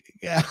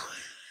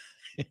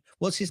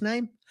 What's his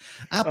name?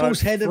 Apple's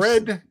head of...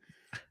 Fred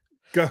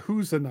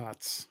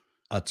Gahuzanats.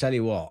 I'll tell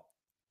you what.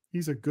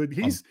 He's a good...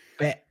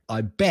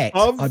 I bet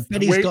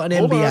he's got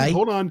an MBA.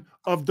 Hold on.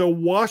 Of the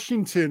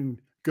Washington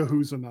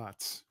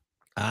Gahuzanats.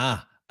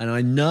 Ah, and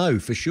I know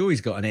for sure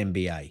he's got an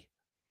MBA.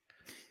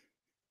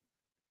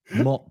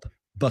 Mop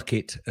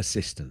bucket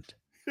assistant.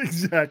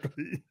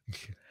 Exactly.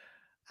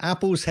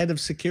 Apple's head of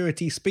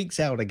security speaks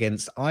out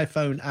against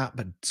iPhone app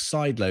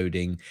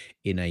sideloading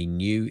in a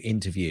new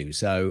interview.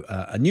 So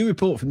a new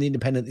report from The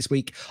Independent this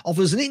week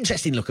offers an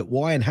interesting look at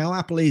why and how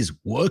Apple is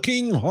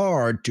working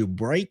hard to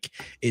break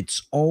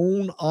its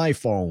own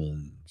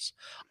iPhones.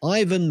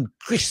 Ivan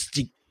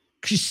Christie,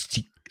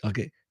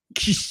 okay.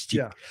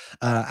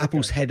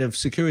 Apple's head of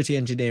security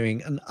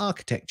engineering and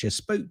architecture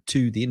spoke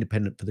to The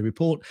Independent for the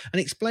report and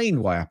explained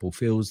why Apple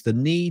feels the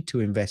need to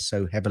invest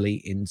so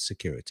heavily in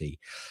security.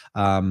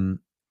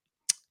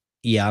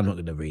 Yeah, I'm not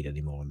going to read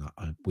any more on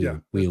that.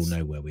 We all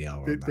know where we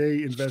are on that.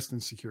 They invest in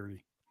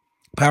security.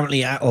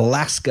 Apparently,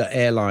 Alaska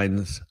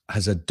Airlines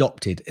has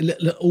adopted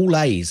all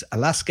A's.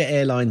 Alaska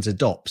Airlines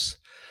adopts.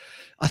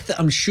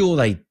 I'm sure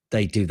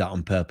they do that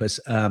on purpose.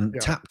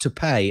 Tap to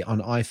pay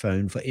on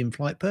iPhone for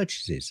in-flight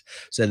purchases.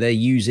 So they're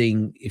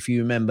using, if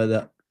you remember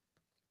that,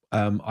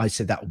 I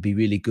said that would be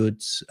really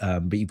good,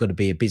 but you've got to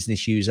be a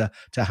business user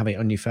to have it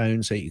on your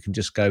phone. So you can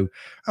just go,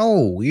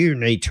 oh, you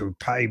need to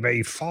pay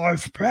me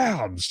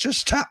 £5.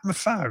 Just tap my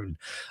phone.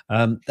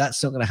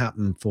 That's not going to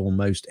happen for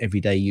most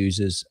everyday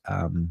users.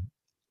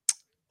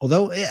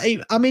 Although,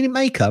 I mean, it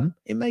may come.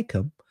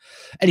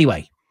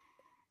 Anyway,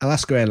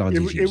 Alaska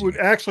Airlines it would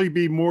actually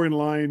be more in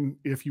line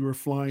if you were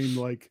flying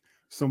like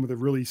some of the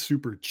really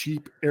super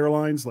cheap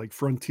airlines like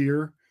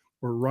Frontier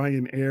or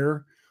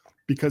Ryanair,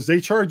 because they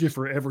charge you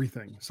for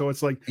everything. So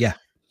it's like,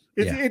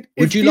 it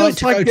would you like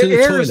to go to the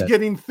air toilet? Is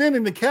getting thin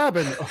in the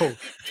cabin. Oh,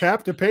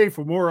 tap to pay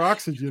for more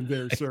oxygen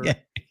there, sir.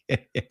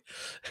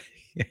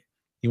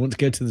 You want to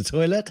go to the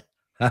toilet?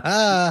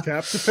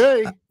 Tap to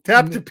pay.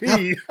 Tap to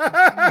pee.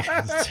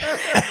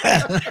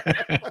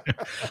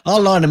 I'll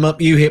line them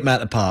up. You hit them at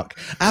the park.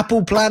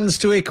 Apple plans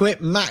to equip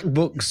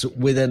MacBooks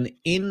with an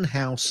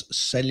in-house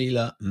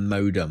cellular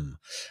modem.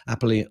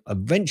 Apple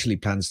eventually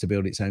plans to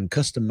build its own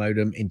custom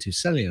modem into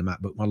cellular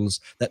MacBook models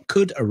that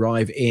could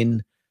arrive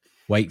in,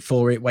 wait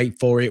for it,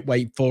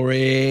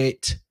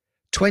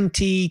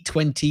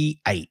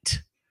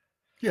 2028.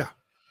 Yeah.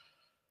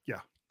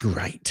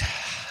 Great.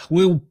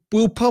 We'll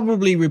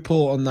probably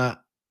report on that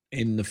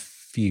in the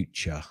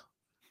future.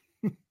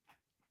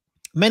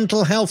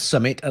 Mental Health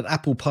Summit at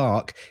Apple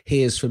Park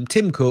hears from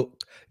Tim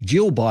Cook,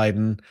 Jill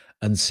Biden,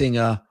 and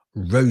singer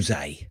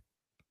Rosé.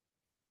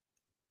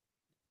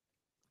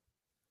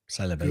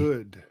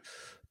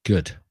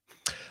 Good.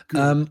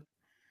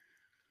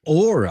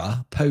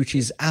 Aura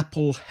poaches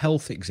Apple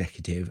Health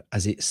executive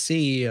as its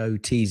CEO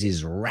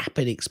teases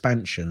rapid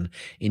expansion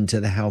into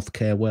the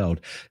healthcare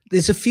world.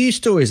 There's a few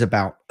stories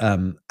about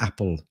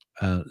Apple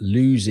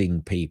losing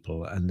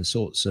people and the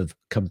sorts of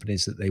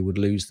companies that they would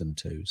lose them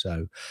to.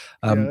 So,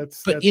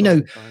 that's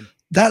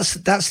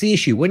the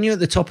issue. When you're at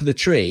the top of the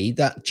tree,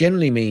 that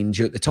generally means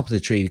you're at the top of the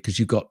tree because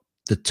you've got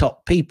the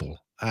top people,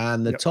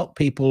 and the top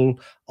people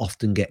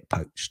often get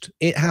poached.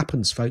 It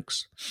happens,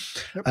 folks.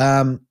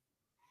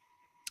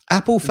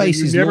 Apple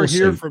faces never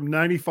lawsuit. hear from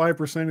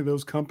 95% of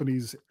those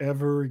companies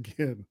ever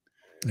again.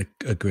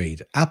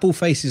 Agreed. Apple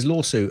faces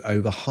lawsuit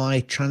over high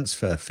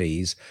transfer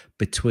fees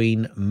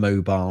between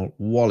mobile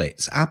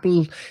wallets.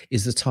 Apple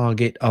is the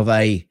target of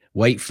a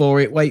wait for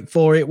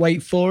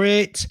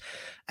it,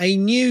 a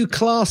new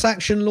class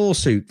action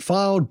lawsuit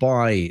filed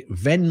by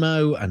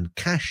Venmo and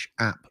Cash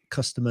App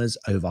customers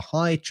over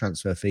high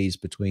transfer fees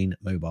between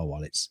mobile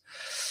wallets.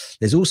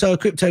 There's also a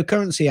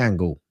cryptocurrency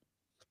angle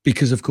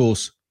because, of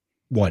course,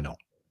 why not?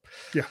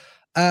 Yeah.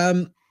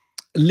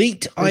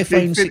 Leaked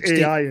iPhone 16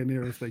 AI in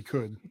there if they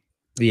could.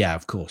 Yeah,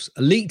 of course.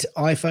 A leaked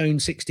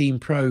iPhone 16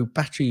 Pro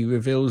battery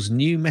reveals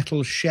new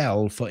metal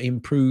shell for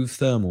improved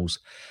thermals.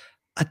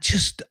 I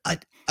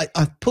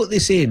put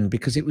this in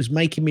because it was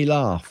making me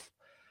laugh,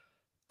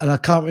 and I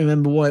can't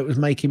remember why it was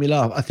making me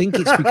laugh. I think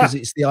it's because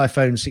it's the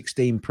iPhone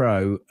 16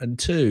 Pro, and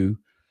two,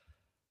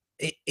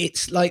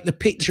 it's like the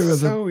picture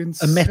of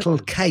a metal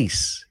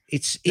case.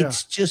 It's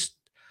just.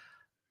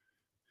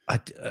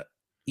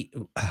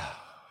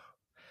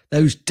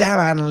 Those Dow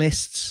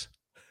analysts.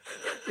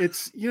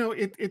 It's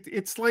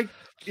it's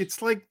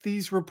like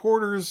these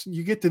reporters.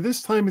 You get to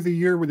this time of the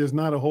year where there's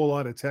not a whole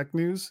lot of tech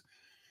news,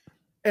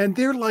 and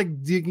they're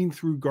like digging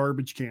through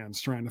garbage cans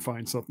trying to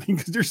find something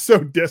because they're so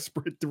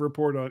desperate to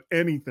report on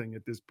anything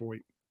at this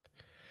point.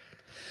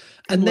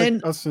 And then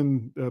us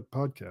in the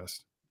podcast.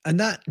 And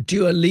that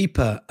Dua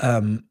Lipa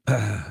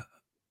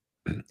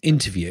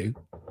interview,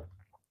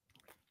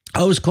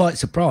 I was quite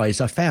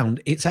surprised. I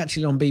found it's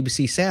actually on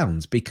BBC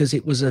Sounds because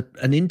it was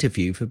an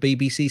interview for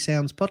BBC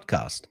Sounds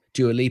podcast,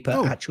 Dua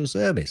Lipa actual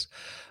service.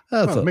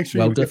 Make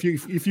sure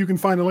if you can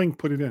find a link,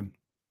 put it in.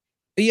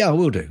 Yeah, I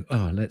will do.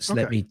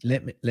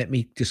 Let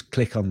me just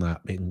click on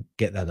that and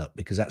get that up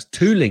because that's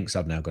 2 links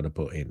I've now got to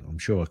put in. I'm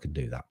sure I can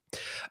do that.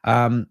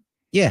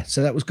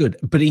 So that was good.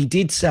 But he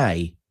did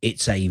say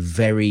it's a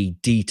very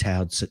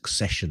detailed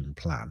succession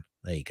plan.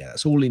 There you go.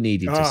 That's all he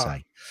needed to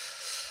say.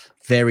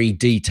 Very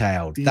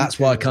detailed. That's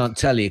why I can't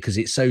tell you because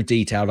it's so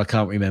detailed I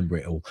can't remember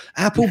it all.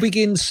 Apple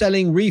begins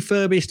selling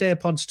refurbished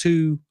AirPods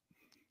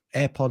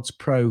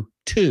Pro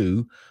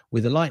 2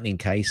 with a lightning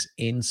case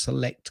in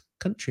select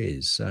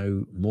countries.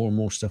 So more and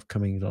more stuff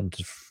coming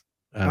onto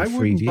I free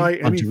wouldn't view buy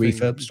onto anything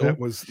Refurb Store. that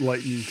was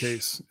lightning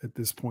case at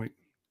this point.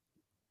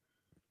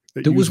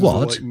 That was uses a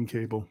what? lightning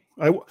cable.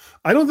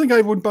 I don't think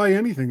I would buy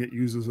anything that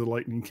uses a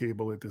lightning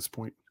cable at this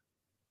point.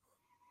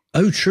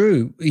 Oh,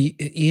 true.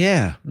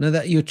 Yeah. No,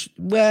 that you're.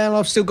 Well,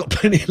 I've still got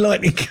plenty of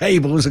lightning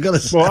cables. I got to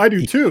say. Well, I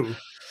do too.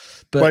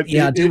 But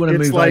yeah, I do want to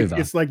move over.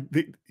 It's like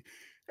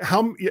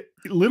how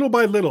little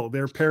by little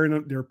they're paring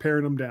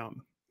them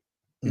down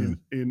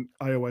in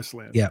iOS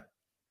land. Yeah.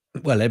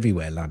 Well,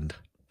 everywhere land.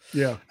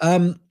 Yeah.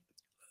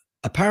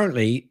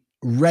 Apparently,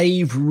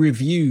 rave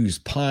reviews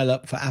pile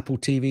up for Apple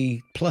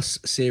TV Plus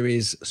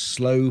series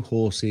Slow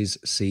Horses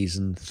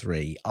Season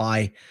 3.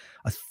 I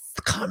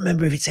can't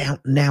remember if it's out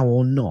now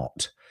or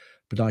not,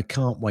 but I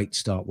can't wait to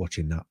start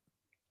watching that.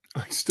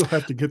 I still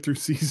have to get through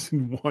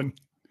season 1.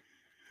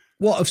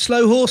 What, of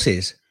Slow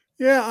Horses?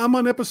 Yeah, I'm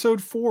on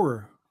episode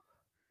 4.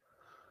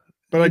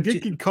 But I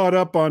did get caught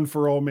up on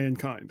For All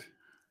Mankind.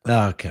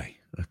 Okay.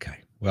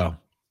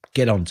 Well,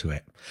 get onto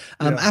it.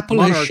 Yeah, Apple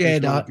Monarch has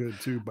shared really good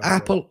too,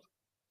 Apple.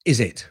 Is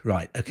it?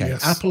 Right. Okay.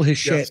 Yes. Apple has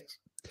shared.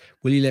 Yes.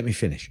 Will you let me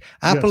finish?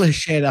 Apple has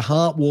shared a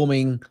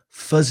heartwarming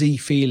Fuzzy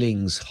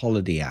Feelings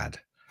holiday ad.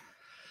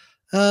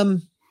 I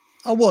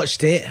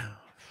watched it.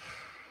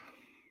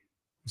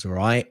 It's all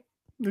right.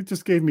 It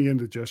just gave me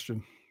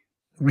indigestion.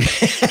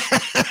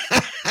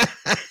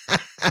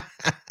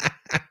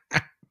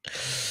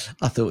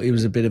 I thought he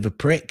was a bit of a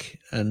prick,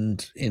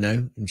 and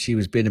and she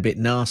was being a bit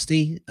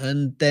nasty,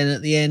 and then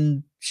at the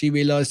end she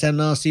realized how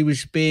nasty he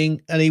was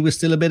being, and he was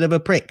still a bit of a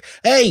prick.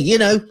 Hey,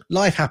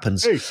 life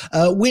happens. Hey.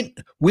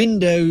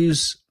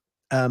 Windows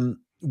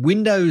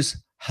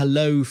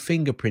Hello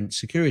fingerprint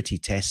security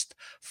test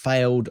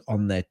failed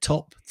on their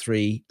top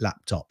 3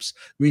 laptops.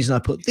 The reason I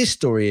put this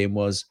story in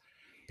was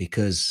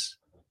because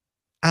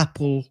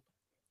Apple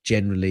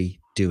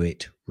generally do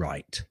it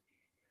right.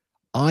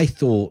 I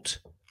thought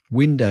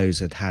Windows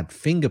had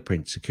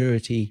fingerprint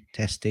security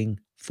testing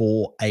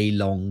for a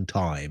long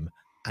time,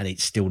 and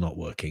it's still not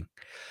working.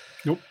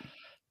 Nope.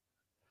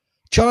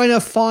 China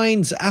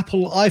finds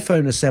Apple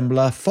iPhone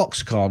assembler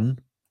Foxconn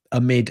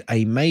amid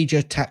a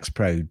major tax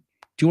probe.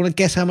 Do you want to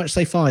guess how much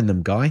they fined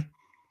them, Guy?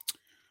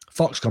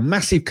 Foxconn,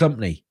 massive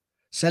company,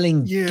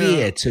 selling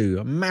gear to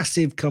a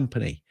massive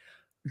company.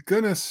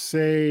 Gonna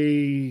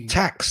say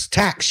tax,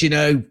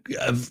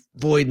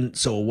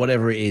 avoidance or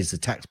whatever it is, the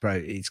tax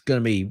probe. It's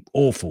going to be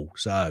awful.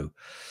 So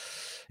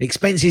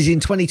expenses in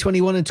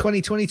 2021 and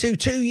 2022,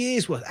 2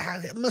 years worth.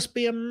 It must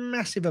be a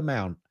massive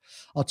amount.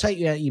 I'll take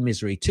you out of your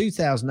misery.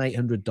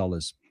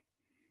 $2,800.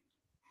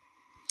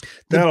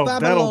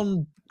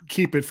 That'll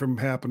keep it from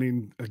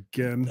happening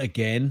again.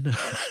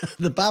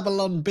 The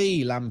Babylon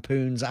Bee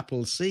lampoons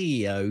Apple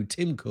CEO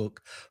Tim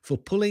Cook for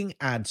pulling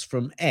ads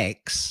from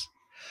X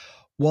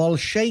while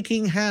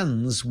shaking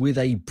hands with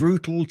a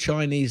brutal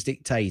Chinese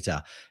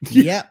dictator.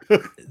 Yep,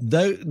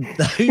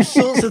 those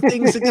sorts of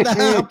things are going to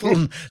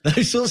happen.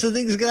 Those sorts of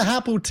things are going to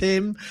happen,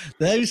 Tim.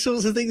 Those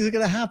sorts of things are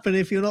going to happen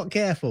if you're not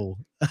careful.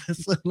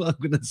 That's what I'm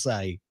going to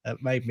say. That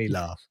made me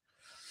laugh.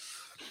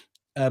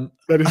 That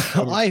is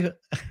funny.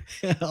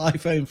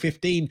 iPhone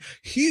 15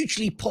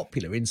 hugely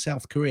popular in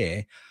South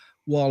Korea,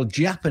 while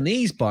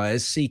Japanese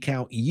buyers seek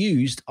out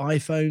used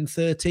iPhone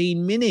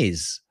 13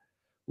 minis,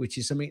 which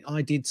is something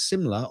I did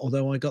similar,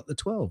 although I got the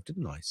 12,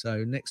 didn't I?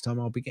 So next time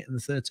I'll be getting the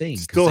 13.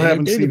 Still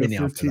haven't seen the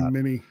 13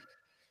 mini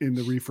in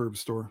the refurb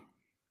store.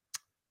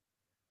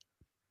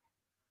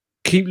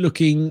 Keep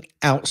looking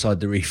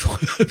outside the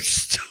refurb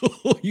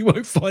store. You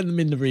won't find them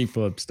in the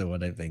refurb store, I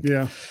don't think.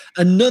 Yeah.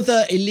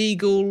 Another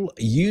illegal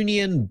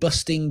union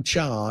busting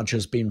charge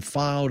has been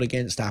filed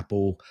against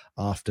Apple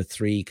after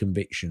 3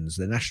 convictions.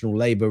 The National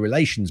Labour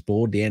Relations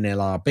Board, the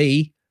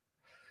NLRB,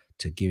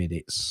 to give it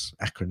its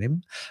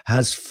acronym,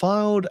 has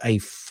filed a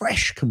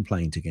fresh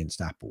complaint against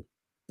Apple,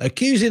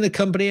 accusing the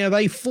company of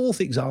a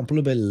 4th example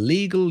of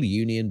illegal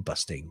union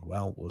busting.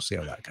 Well, we'll see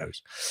how that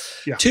goes.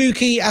 Yeah. 2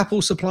 key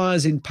Apple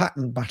suppliers in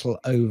patent battle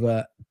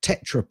over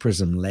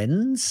tetraprism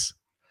lens.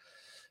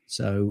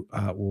 So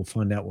we'll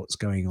find out what's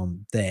going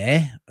on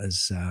there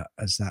as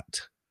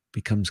that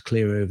becomes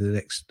clearer over the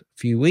next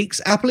few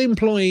weeks. Apple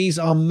employees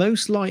are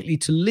most likely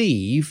to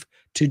leave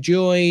to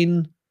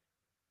join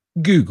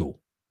Google,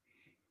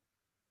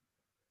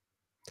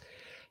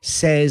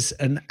 says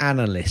an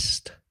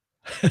analyst.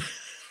 From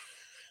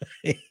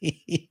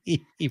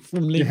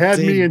LinkedIn. You had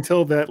me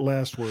until that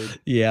last word.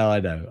 Yeah, I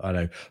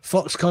know.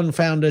 Foxconn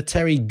founder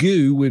Terry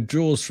Gou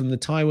withdraws from the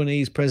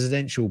Taiwanese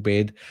presidential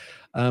bid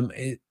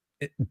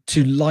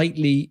to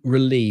lightly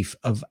relief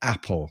of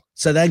Apple.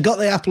 So they got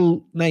the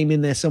Apple name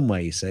in there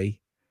somewhere, you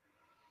see.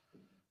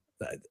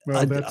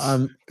 Well,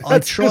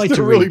 that's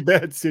a really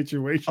bad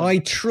situation. I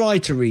try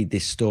to read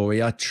this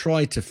story. I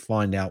try to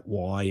find out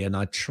why, and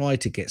I try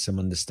to get some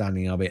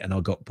understanding of it, and I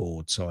got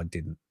bored, so I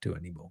didn't do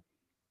any more.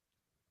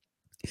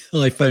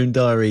 iPhone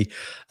diary.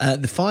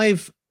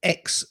 The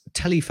 5X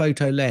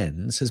telephoto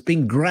lens has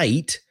been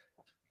great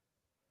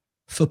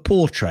for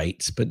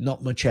portraits, but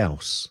not much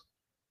else,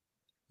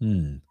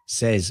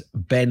 says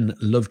Ben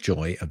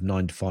Lovejoy of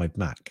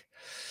 9to5Mac.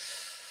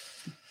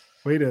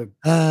 Way to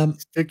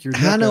stick your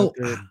neck out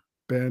there,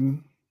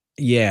 Ben.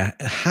 Yeah,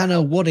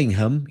 Hannah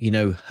Waddingham, you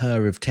know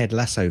her of Ted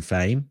Lasso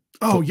fame.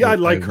 Oh yeah, I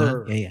like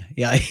owner. her. Yeah.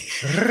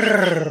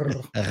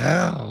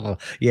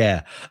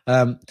 Yeah.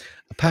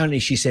 Apparently,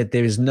 she said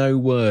there is no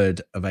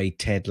word of a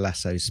Ted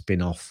Lasso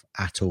spin-off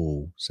at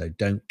all. So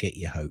don't get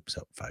your hopes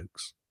up,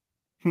 folks.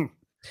 Hmm.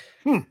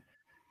 Hmm.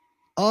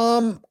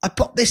 I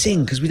put this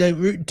in because we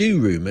don't do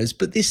rumors,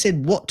 but this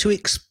said what to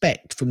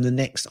expect from the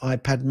next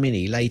iPad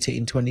Mini later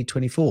in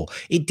 2024.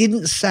 It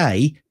didn't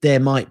say there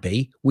might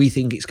be. We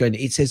think it's going to.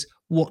 It says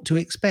what to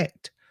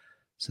expect.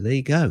 So there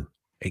you go.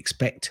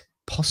 Expect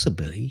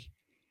possibly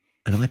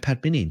an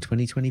iPad Mini in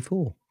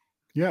 2024.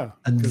 Yeah.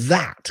 And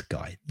that,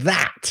 guy,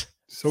 that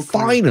So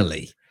clear.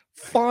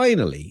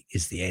 finally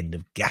is the end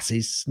of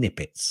Gas's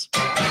snippets.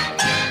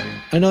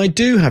 And I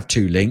do have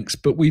 2 links,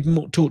 but we've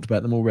talked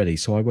about them already,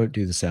 so I won't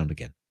do the sound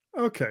again.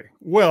 Okay.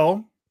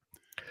 Well,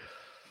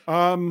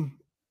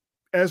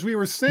 as we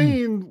were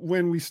saying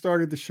when we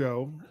started the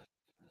show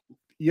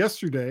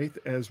yesterday,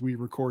 as we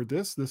record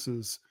this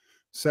is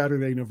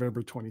Saturday,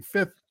 November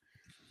 25th,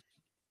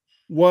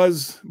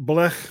 was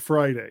Blech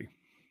Friday.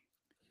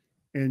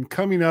 And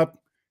coming up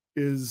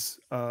is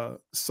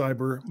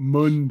Cyber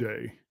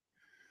Monday.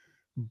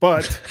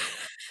 But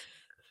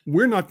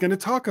we're not going to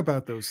talk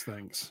about those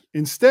things.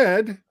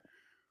 Instead,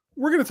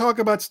 we're going to talk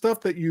about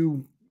stuff that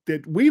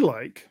we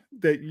like,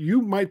 that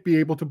you might be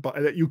able to buy,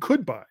 that you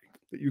could buy.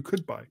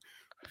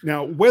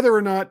 Now, whether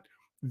or not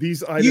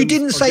these items... You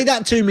didn't say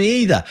that to me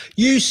either.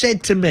 You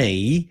said to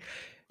me,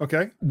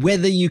 okay,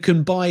 whether you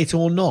can buy it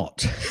or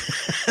not.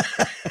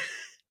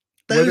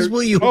 Those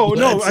were your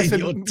words. Oh, no, I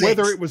said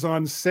whether it was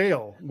on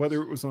sale.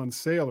 Whether it was on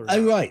sale or not.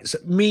 Oh, right. So,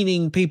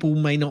 meaning people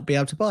may not be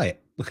able to buy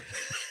it.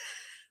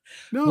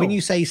 No. When you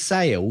say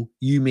sale,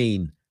 you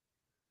mean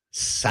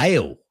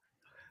sale.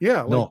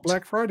 Yeah, like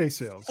Black Friday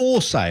sales.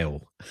 For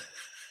sale.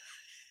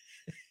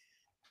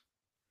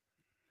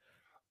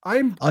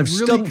 I've really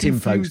stumped him,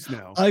 folks.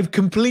 Now. I've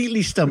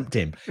completely stumped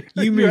him.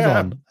 You move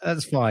on.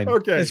 That's fine.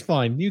 Okay. That's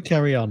fine. You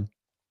carry on.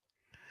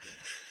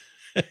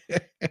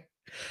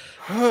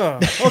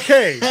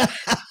 Okay.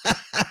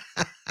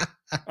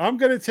 I'm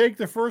going to take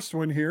the first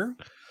one here.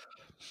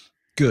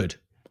 Good.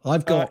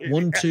 I've got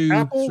 1,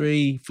 2,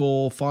 3,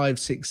 4, 5,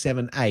 6,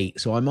 7, 8.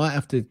 So I might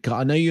have to.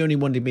 I know you only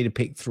wanted me to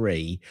pick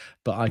 3,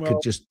 but I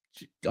could just.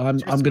 I'm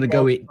going to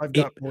go it.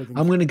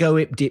 I'm going to go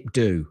ip dip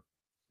do.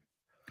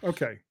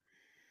 Okay.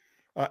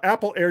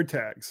 Apple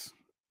AirTags.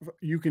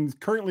 You can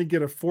currently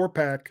get a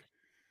 4-pack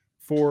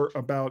for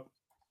about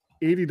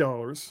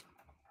 $80,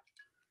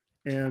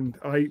 and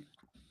I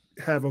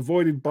have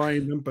avoided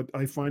buying them, but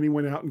I finally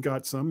went out and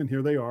got some, and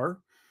here they are,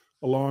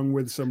 along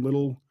with some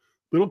little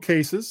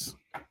cases.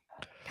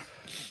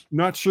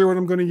 Not sure what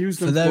I'm going to use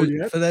them for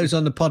yet. For those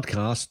on the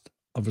podcast,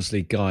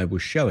 obviously Guy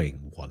was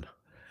showing one.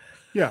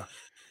 Yeah,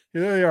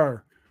 there they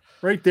are,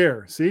 right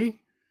there. See,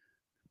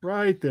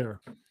 right there.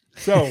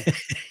 So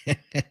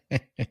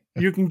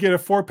you can get a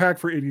 4-pack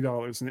for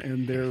 $80,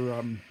 and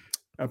they're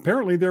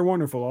apparently they're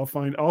wonderful.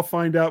 I'll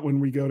find out when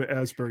we go to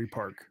Asbury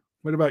Park.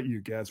 What about you,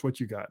 Gaz? What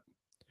you got?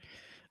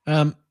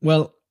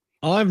 Well,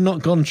 I've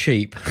not gone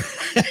cheap.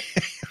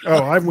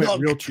 I've went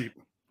real cheap.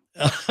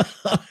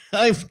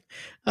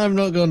 I've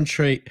not gone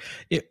cheap.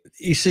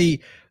 You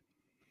see,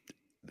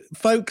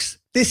 folks,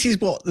 this is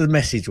what the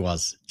message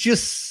was.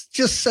 Just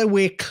so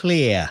we're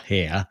clear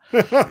here.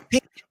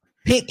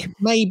 Pick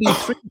maybe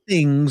 3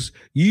 things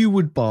you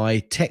would buy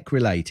tech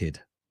related.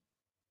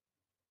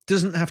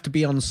 Doesn't have to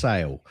be on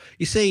sale.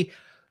 You see,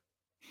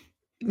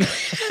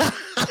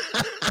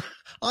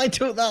 I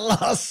took that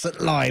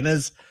last line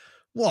as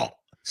what?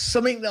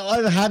 Something that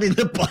I've had in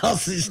the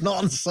past is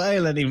not on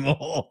sale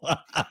anymore.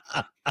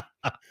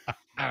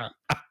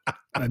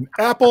 An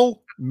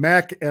Apple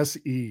Mac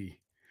SE.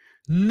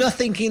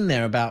 Nothing in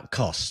there about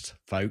cost,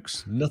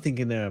 folks. Nothing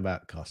in there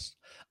about cost.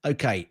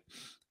 Okay.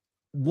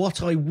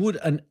 What I would,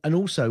 and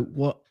also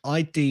what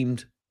I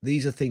deemed,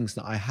 these are things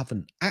that I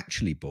haven't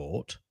actually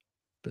bought,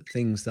 but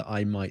things that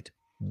I might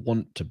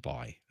want to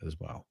buy as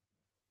well.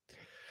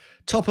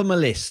 Top of my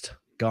list,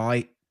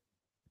 Guy,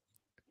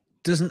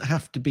 doesn't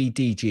have to be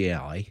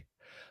DJI,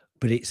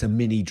 but it's a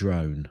mini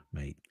drone,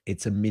 mate.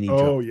 It's a mini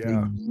drone. Oh,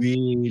 yeah.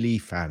 Really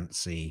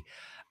fancy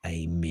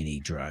a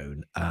mini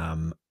drone.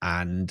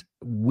 And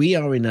we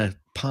are in a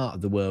part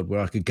of the world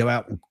where I could go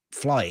out and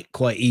fly it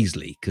quite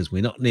easily because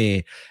we're not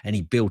near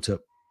any built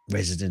up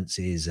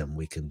residences and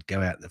we can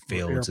go out in the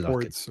fields and I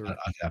could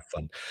have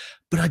fun.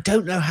 But I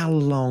don't know how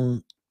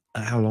long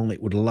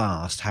it would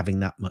last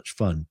having that much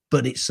fun,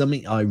 but it's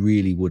something I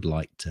really would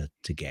like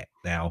to get.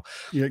 Now,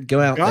 go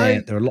out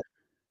there. There are a lot.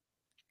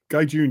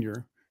 Guy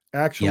Jr.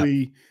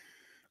 actually,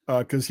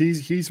 because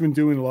he's been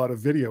doing a lot of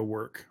video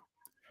work.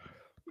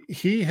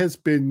 He has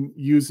been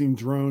using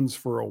drones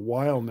for a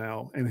while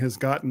now and has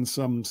gotten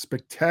some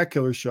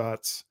spectacular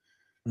shots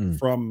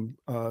from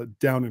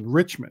down in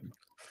Richmond.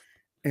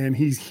 And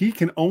he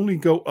can only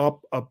go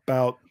up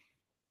about,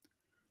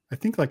 I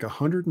think, like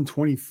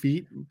 120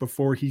 feet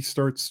before he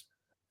starts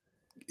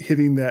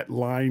hitting that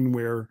line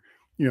where,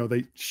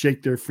 they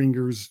shake their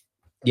fingers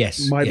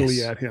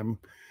mightily at him.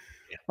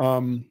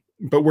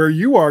 But where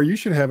you are, you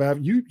should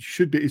have you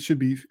should be it should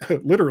be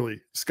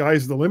literally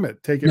sky's the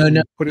limit. Take it No,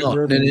 no, and put it not.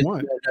 wherever No, you no,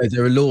 want. no, no.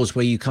 There are laws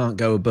where you can't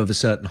go above a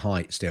certain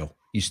height. Still,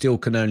 you still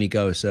can only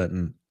go a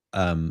certain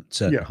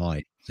Yeah.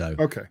 height. So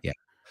Okay. yeah,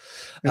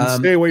 And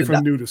stay away but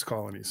from nudist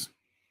colonies.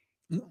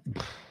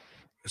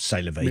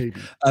 C'est la vie.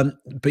 Maybe.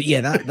 But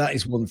yeah, that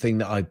is one thing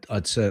that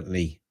I'd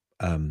certainly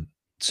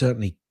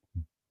certainly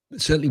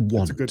That's a good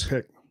want.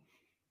 pick.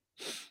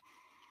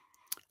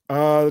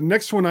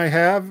 Next one I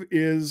have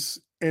is,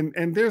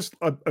 and there's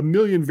a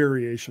million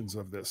variations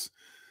of this.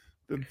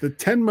 The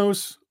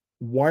Tenmos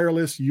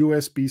wireless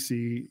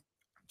USB-C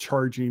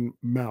charging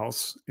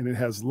mouse, and it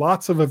has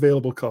lots of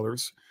available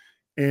colors,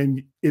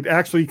 and it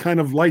actually kind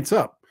of lights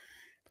up.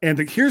 And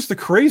here's the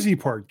crazy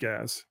part,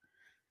 Gaz.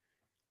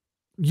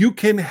 You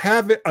can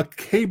have a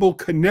cable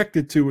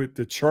connected to it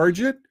to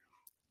charge it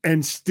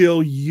and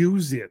still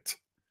use it.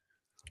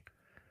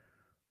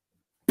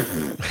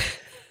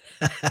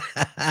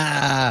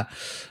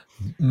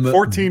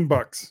 14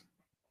 bucks.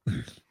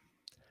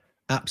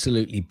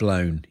 Absolutely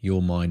blown.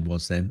 Your mind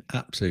was then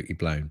absolutely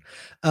blown.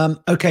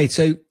 Okay,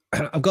 so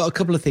I've got a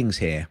couple of things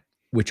here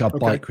which are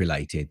bike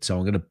related. So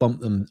I'm going to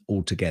bump them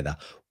all together.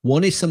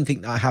 One is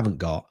something that I haven't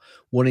got.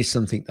 One is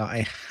something that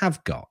I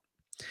have got.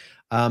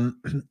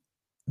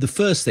 The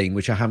first thing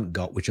which I haven't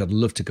got, which I'd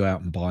love to go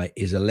out and buy,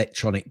 is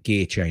electronic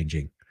gear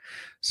changing.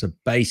 So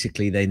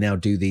basically, they now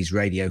do these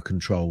radio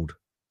controlled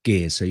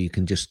gears, so you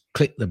can just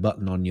click the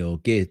button on your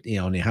gear,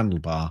 on your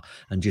handlebar,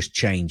 and just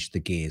change the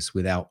gears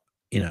without,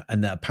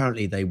 and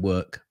apparently they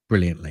work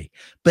brilliantly,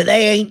 but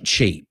they ain't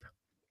cheap.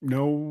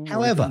 No,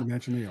 however, I can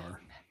imagine they are.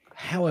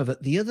 However,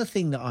 the other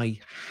thing that I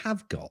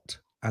have got,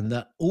 and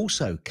that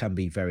also can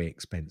be very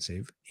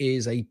expensive,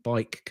 is a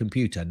bike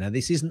computer. Now,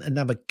 this isn't a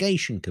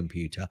navigation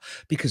computer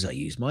because I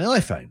use my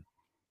iPhone.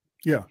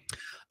 Yeah.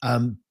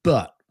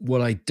 But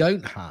what I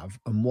don't have,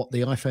 and what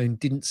the iPhone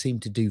didn't seem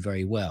to do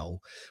very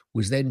well,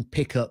 was then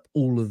pick up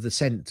all of the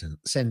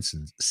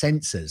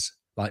sensors,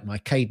 like my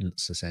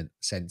cadence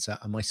sensor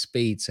and my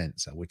speed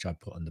sensor, which I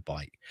put on the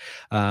bike,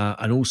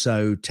 and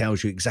also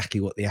tells you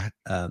exactly what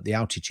the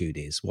altitude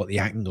is, what the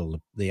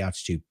angle, the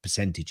altitude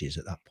percentage is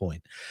at that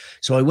point.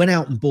 So I went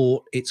out and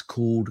bought. It's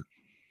called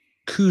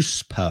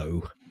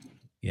Cuspo.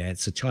 Yeah,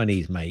 it's a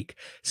Chinese make,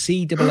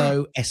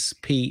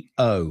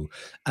 COOSPO,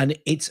 and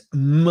it's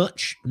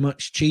much,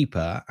 much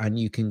cheaper. And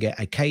you can get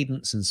a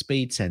cadence and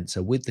speed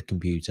sensor with the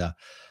computer.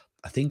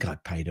 I think I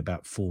paid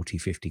about 40,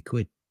 50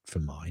 quid for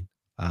mine.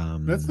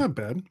 That's not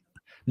bad.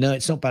 No,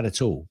 it's not bad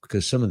at all,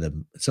 because some of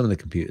the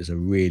computers are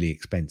really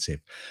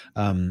expensive,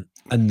 and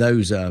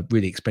those are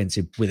really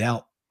expensive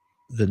without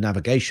the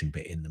navigation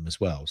bit in them as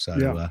well.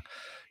 So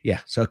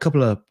so a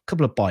couple of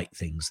bike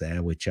things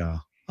there, which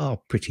are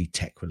pretty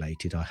tech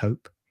related, I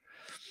hope.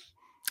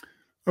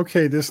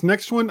 Okay, this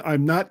next one,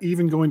 I'm not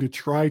even going to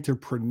try to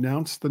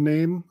pronounce the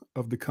name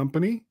of the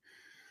company,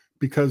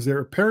 because there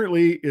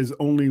apparently is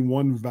only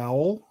one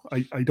vowel.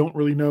 I don't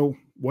really know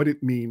what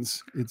it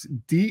means. It's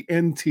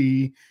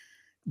DNTGVUP.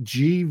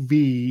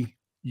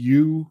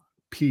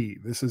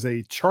 This is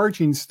a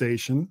charging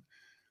station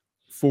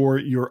for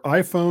your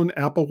iPhone,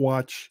 Apple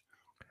Watch,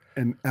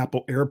 and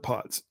Apple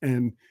AirPods.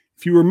 And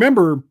if you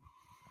remember,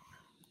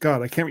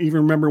 God, I can't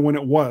even remember when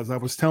it was. I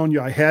was telling you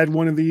I had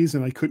one of these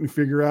and I couldn't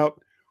figure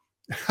out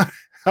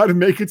how to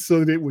make it so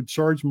that it would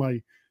charge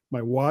my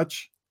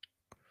watch.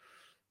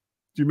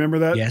 Do you remember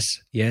that?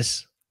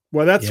 Yes.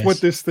 Well, that's what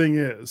this thing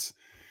is.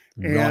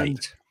 And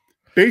right.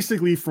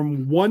 Basically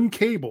from one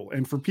cable.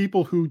 And for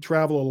people who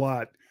travel a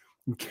lot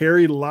and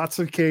carry lots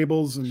of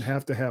cables and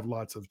have to have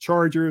lots of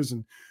chargers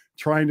and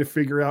trying to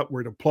figure out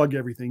where to plug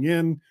everything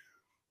in,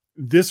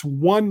 this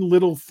one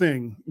little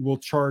thing will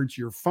charge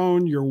your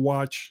phone, your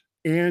watch,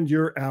 and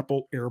your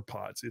Apple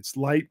AirPods. It's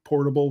light,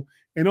 portable,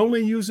 and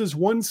only uses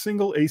one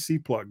single AC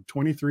plug,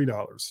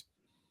 $23.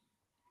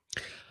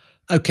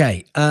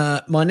 Okay.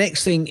 My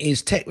next thing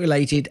is tech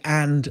related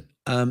and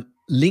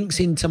links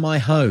into my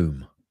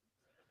home.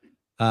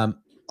 I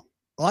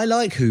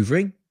like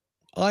hoovering.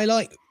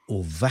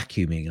 Or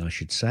vacuuming, I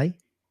should say.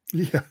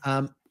 Yeah.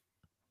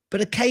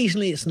 But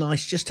occasionally it's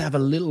nice just to have a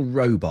little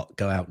robot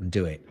go out and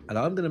do it. And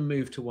I'm going to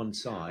move to one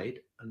side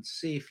and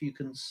see if you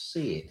can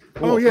see it.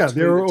 Oh yeah,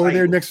 they're over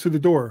there next to the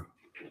door.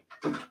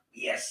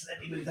 Yes, let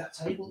me move that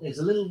table. There's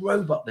a little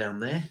robot down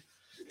there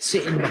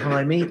sitting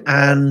behind me,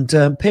 and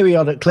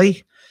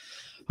periodically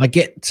I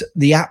get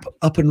the app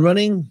up and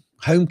running,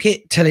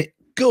 HomeKit, tell it,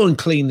 go and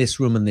clean this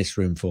room and this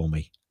room for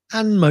me.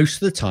 And most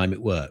of the time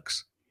it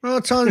works. There are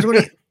times when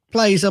it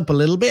plays up a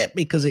little bit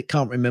because it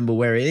can't remember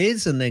where it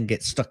is and then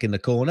gets stuck in the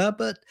corner,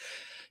 but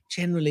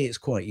generally it's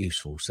quite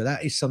useful. So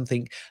that is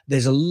something.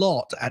 There's a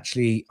lot,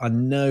 actually. I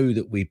know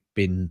that we've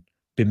been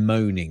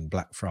bemoaning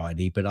Black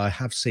Friday, but I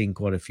have seen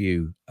quite a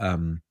few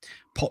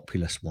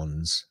populous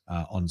ones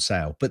on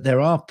sale, but there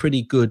are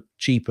pretty good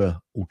cheaper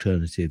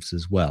alternatives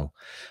as well.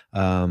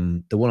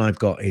 The one I've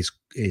got is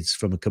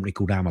from a company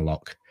called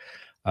Amalok.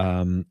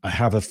 I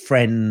have a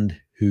friend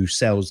who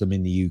sells them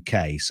in the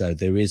UK, so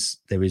there is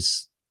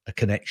a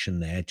connection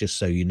there, just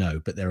so you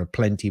know, but there are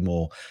plenty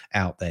more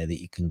out there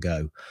that you can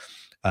go.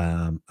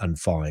 and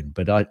fine.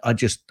 But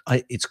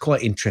it's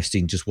quite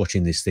interesting just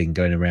watching this thing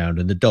going around,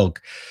 and the dog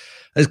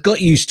has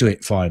got used to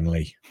it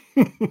finally.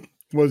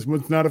 was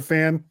not a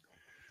fan.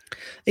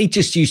 He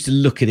just used to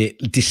look at it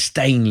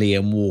disdainly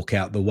and walk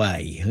out the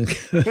way,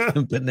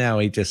 but now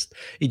he just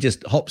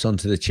hops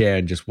onto the chair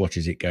and just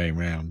watches it going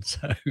round.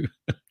 So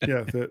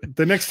yeah,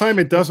 the next time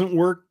it doesn't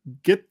work,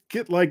 get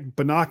like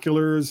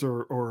binoculars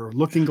or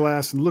looking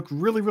glass and look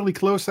really, really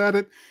close at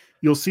it.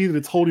 You'll see that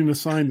it's holding a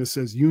sign that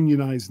says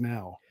 "Unionize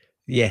now."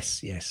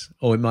 Yes.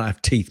 Or it might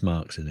have teeth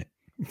marks in it.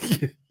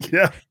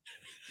 Yeah.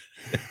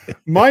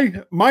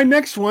 My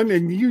next one,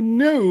 and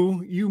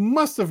you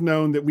must have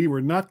known that we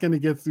were not going to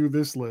get through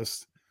this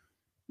list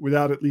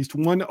without at least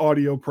one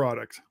audio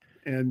product.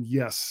 And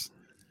yes,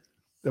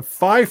 the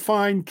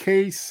Fifine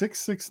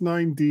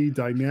K669D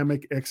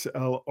Dynamic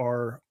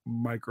XLR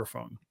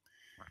microphone.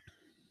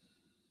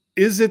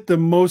 Is it the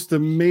most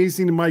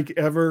amazing mic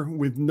ever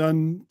with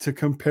none to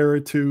compare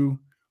it to?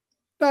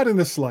 Not in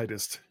the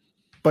slightest,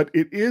 but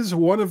it is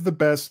one of the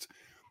best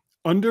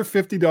under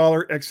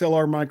 $50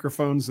 XLR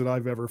microphones that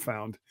I've ever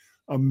found.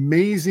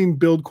 Amazing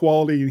build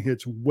quality and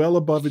hits well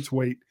above its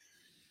weight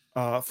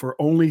for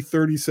only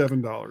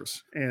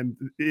 $37. And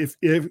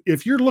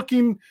if you're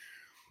looking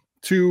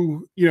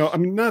to, I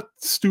mean, not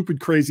stupid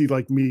crazy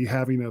like me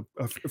having a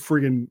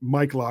friggin'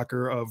 mic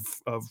locker of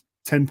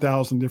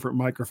 10,000 different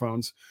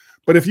microphones,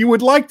 but if you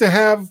would like to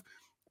have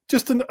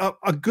just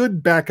a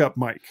good backup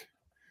mic,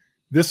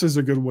 this is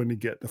a good one to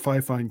get, the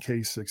Fifine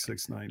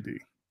K669D.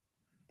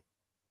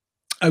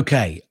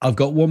 Okay, I've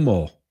got one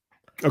more.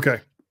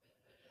 Okay.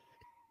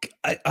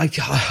 I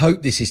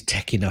hope this is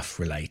tech enough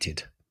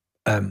related.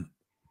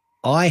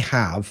 I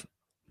have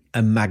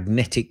a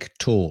magnetic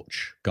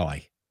torch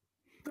guy.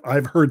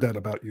 I've heard that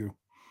about you.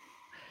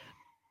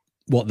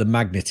 What, the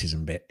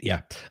magnetism bit?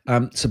 Yeah.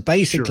 So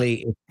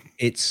basically,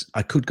 sure.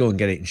 I could go and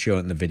get it and show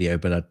it in the video,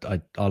 but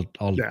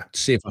I'll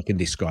see if I can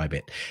describe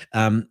it.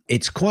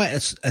 It's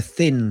quite a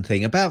thin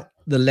thing, about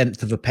the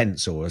length of a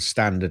pencil, a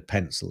standard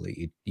pencil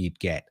that you'd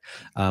get,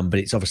 but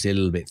it's obviously a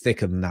little bit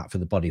thicker than that for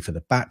the body for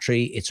the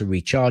battery. It's a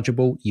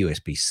rechargeable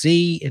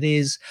USB-C. It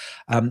is,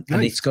 nice.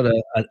 And it's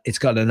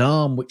got an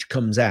arm which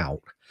comes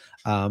out,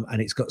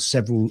 and it's got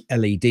several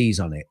LEDs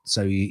on it,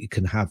 so you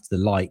can have the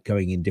light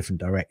going in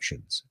different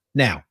directions.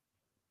 Now,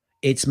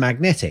 it's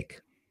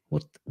magnetic.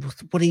 What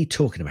are you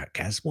talking about,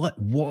 Kaz? What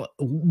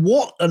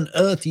on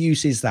earth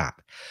use is that?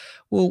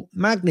 Well,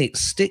 magnets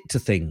stick to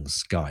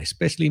things, guys,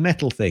 especially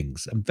metal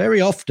things. And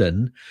very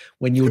often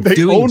when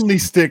they only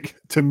stick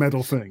to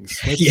metal things.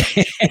 Let's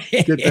get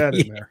that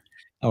in there.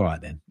 All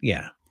right, then.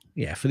 Yeah.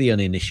 For the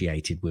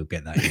uninitiated, we'll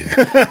get that in.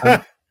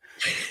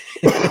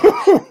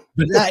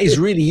 But that is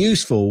really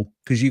useful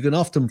because you can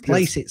often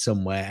place it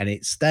somewhere and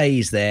it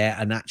stays there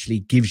and actually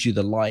gives you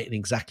the light in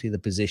exactly the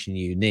position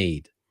you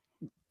need.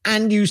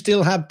 And you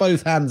still have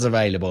both hands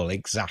available.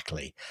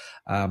 Exactly.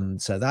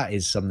 So that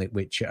is something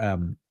which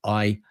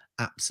I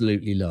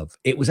absolutely love.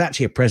 It was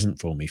actually a present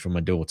for me from my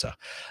daughter.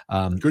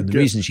 And the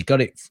reason she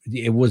got it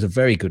was a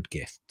very good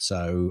gift.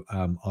 So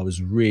I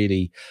was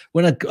really,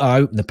 when I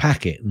opened the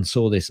packet and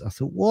saw this, I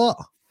thought, what?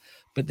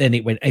 But then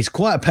it went, it's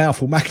quite a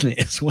powerful magnet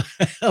as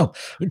well.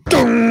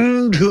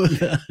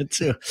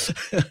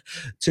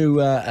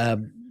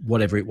 to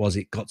whatever it was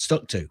it got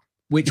stuck to,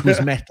 which was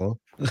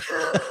metal.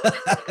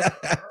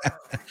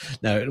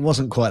 No, it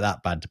wasn't quite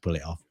that bad to pull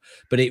it off,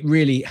 but it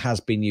really has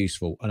been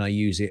useful and I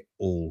use it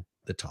all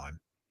the time.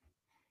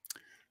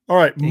 All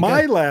right.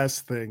 My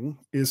last thing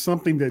is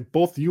something that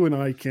both you and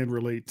I can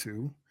relate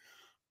to.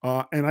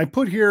 And I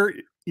put here,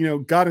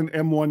 got an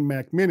M1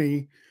 Mac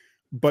Mini,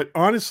 but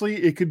honestly,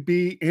 it could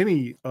be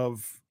any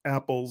of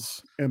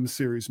Apple's M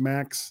series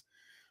Macs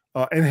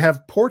and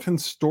have port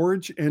and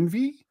storage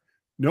envy.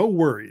 No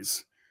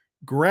worries.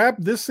 Grab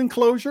this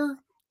enclosure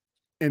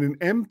and an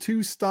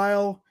M2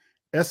 style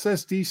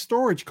SSD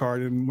storage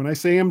card. And when I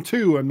say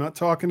M2, I'm not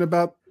talking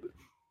about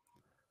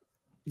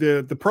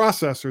the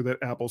processor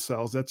that Apple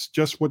sells. That's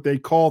just what they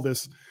call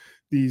these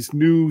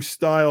new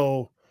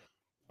style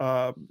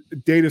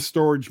data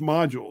storage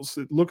modules.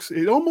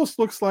 It almost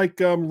looks like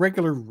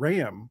regular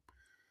RAM.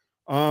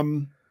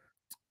 But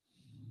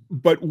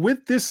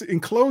with this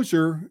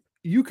enclosure,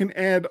 you can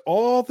add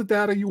all the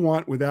data you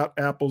want without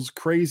Apple's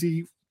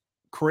crazy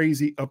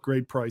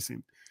upgrade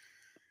pricing.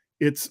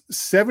 It's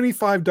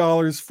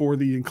 $75 for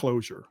the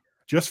enclosure,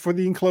 just for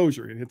the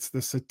enclosure. And it's the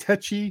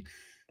Satechi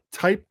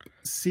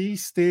Type-C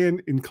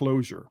stand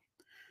enclosure.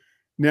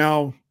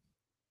 Now,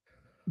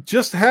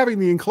 just having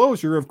the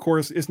enclosure, of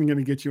course, isn't going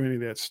to get you any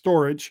of that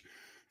storage.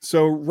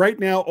 So right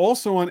now,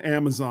 also on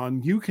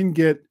Amazon, you can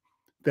get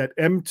that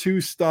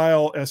M2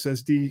 style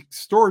SSD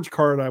storage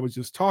card I was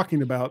just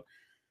talking about,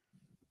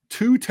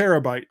 2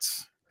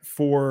 terabytes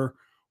for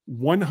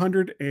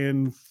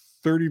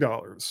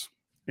 $130.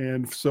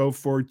 And so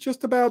for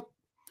just about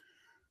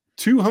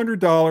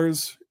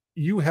 $200,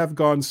 you have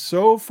gone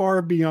so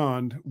far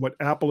beyond what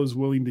Apple is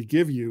willing to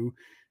give you.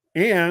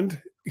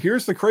 And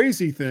here's the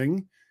crazy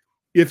thing.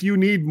 If you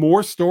need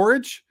more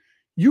storage,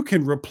 you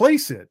can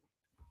replace it.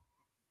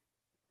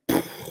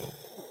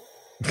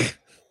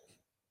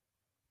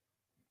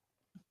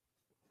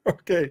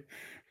 Okay.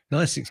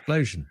 Nice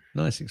explosion.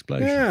 Nice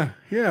explosion.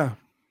 Yeah.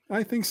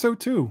 I think so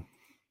too.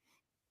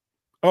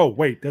 Oh,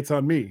 wait, that's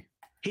on me.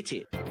 Hit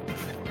it.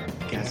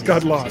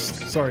 Got lost.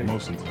 Sorry.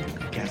 Mostly.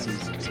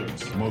 Gases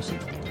tips. Mostly.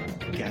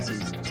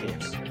 Gases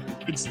tips.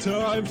 It's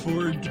time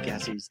for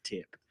Gases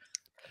tip.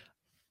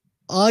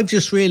 I've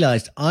just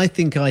realized I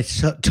think I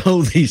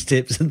told these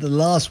tips in the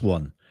last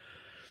one,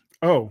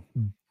 Oh,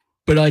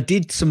 but I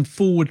did some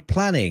forward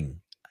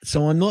planning.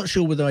 So I'm not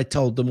sure whether I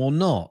told them or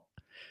not.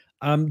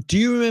 Do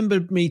you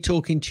remember me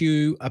talking to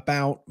you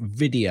about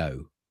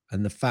video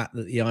and the fact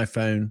that the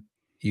iPhone,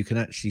 you can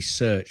actually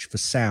search for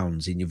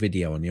sounds in your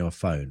video on your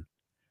phone?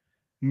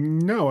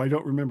 no, I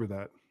don't remember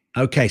that.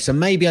 Okay, so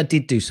maybe I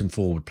did do some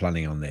forward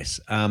planning on this.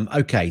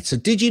 Okay, so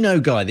did you know,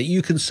 Guy, that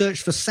you can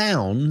search for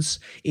sounds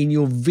in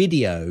your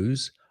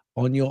videos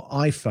on your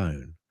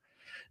iPhone?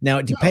 Now,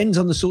 it depends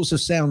on the sorts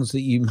of sounds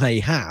that you may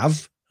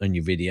have on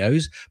your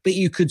videos, but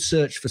you could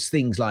search for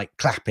things like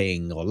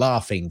clapping or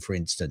laughing, for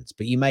instance,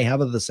 but you may have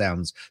other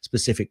sounds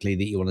specifically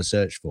that you want to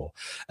search for.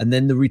 And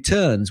then the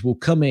returns will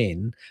come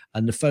in,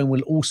 and the phone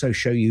will also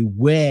show you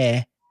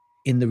where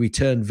in the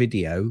return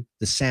video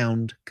the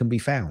sound can be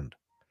found.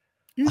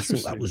 I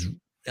thought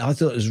it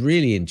was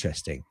really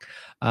interesting.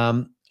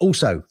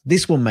 Also,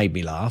 this one made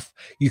me laugh.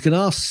 You can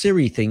ask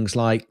Siri things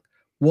like,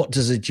 what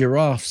does a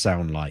giraffe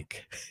sound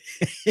like?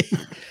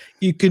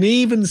 You can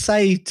even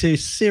say to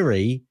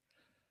Siri,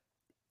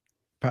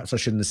 perhaps I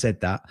shouldn't have said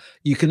that.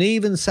 You can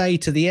even say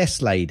to the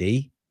S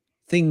lady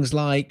things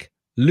like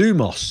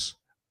Lumos,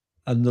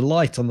 and the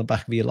light on the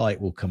back of your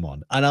light will come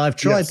on. And I've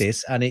tried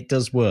this and it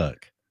does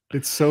work.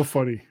 It's so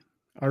funny.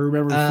 I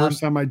remember the first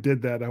time I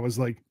did that, I was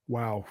like,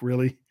 wow,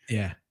 really?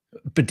 Yeah.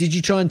 But did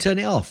you try and turn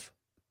it off?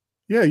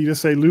 Yeah, you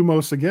just say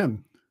Lumos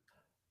again.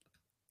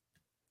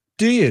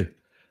 Do you?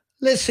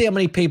 Let's see how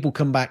many people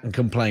come back and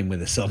complain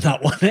with us on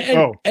that one.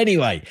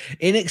 Anyway,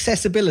 in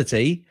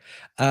accessibility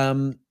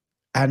and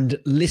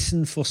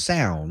listen for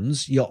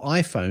sounds, your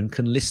iPhone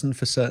can listen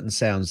for certain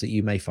sounds that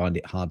you may find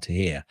it hard to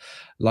hear,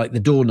 like the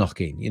door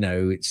knocking.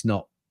 It's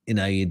not,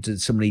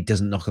 somebody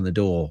doesn't knock on the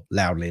door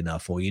loudly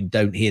enough, or you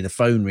don't hear the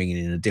phone ringing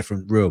in a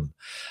different room.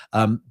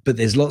 But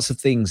there's lots of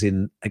things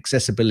in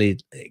accessibility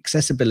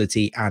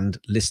and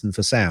listen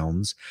for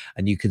sounds,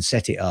 and you can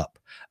set it up.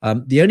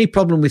 The only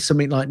problem with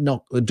something like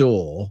knock the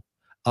door,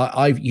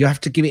 you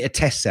have to give it a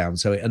test sound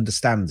so it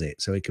understands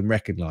it, so it can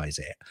recognize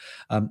it.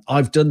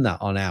 I've done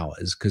that on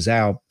ours because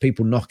our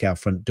people knock our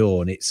front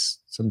door, and it's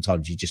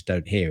sometimes you just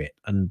don't hear it,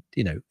 and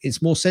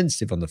it's more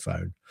sensitive on the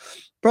phone.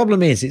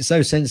 Problem is, it's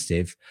so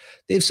sensitive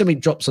that if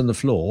something drops on the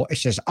floor, it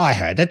says, "I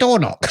heard a door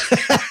knock."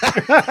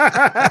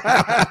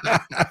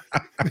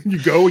 You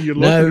go and you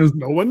look, and there's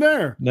no one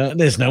there. No,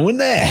 there's no one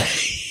there.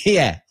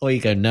 Yeah, or you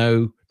go,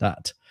 "No,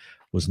 that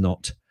was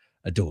not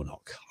a door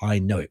knock. I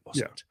know it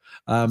wasn't."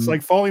 Yeah. It's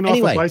like falling off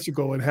a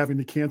bicycle and having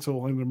to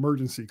cancel an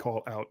emergency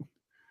call out.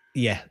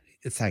 Yeah,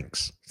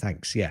 thanks.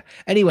 Yeah.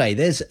 Anyway,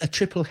 there's a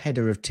triple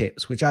header of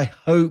tips, which I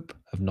hope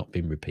have not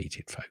been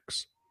repeated,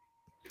 folks.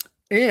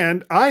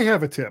 And I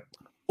have a tip.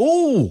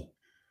 Oh,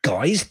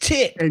 Guy's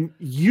tip. And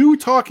you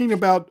talking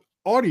about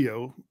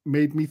audio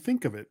made me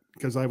think of it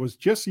because I was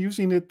just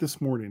using it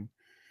this morning.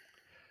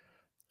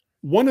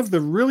 One of the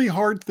really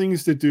hard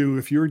things to do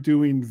if you're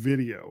doing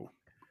video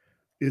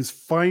is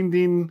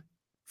finding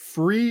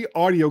free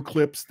audio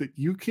clips that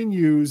you can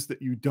use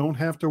that you don't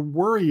have to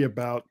worry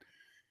about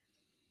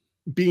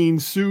being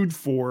sued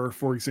for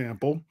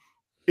example,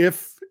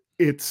 if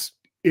it's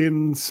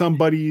in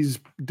somebody's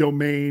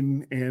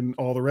domain and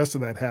all the rest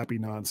of that happy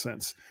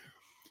nonsense.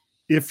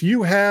 If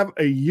you have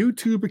a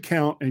YouTube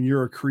account and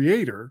you're a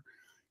creator,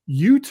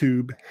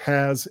 YouTube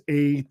has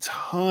a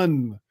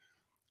ton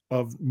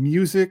of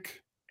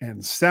music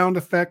and sound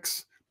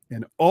effects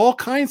and all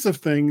kinds of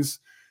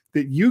things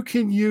that you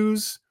can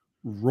use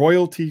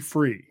royalty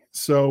free.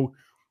 So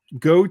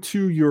go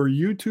to your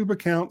YouTube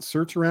account,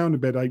 search around a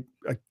bit. I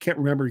can't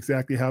remember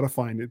exactly how to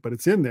find it, but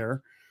it's in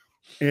there,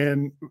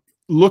 and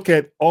look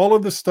at all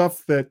of the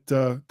stuff that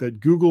that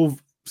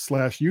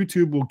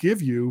Google/YouTube will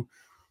give you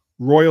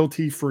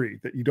royalty free,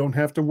 that you don't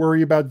have to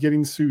worry about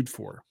getting sued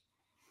for.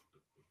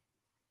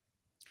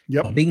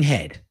 Yep. Bobbing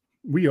head.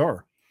 We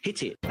are.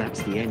 Hit it.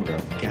 That's the end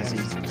of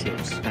Gaz's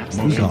tips. That's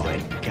the Guy.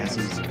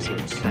 Gaz's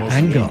tips.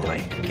 And Guy.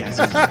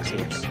 Gaz's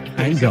tips.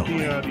 And Guy.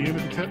 The end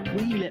of the tip.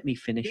 Will you let me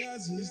finish?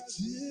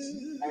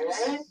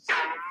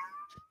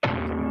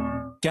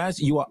 Gaz,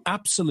 you are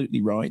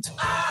absolutely right.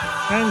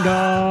 And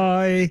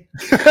Guy.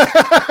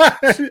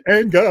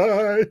 And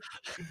Guy.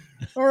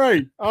 All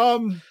right.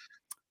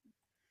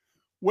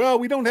 Well,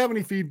 we don't have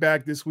any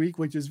feedback this week,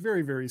 which is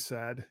very, very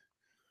sad.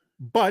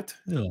 But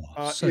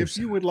if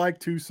you would like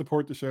to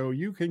support the show,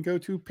 you can go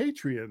to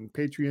Patreon,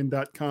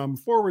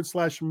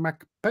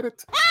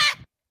 patreon.com/MacPedit.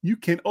 You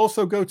can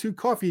also go to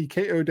coffee,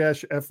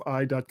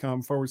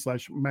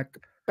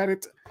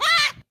 ko-fi.com/MacPedit.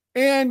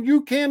 And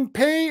you can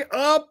pay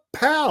a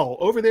pal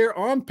over there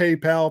on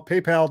PayPal,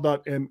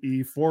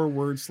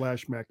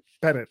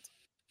 paypal.me/MacPedit.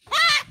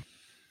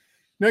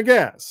 Now,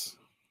 Gaz.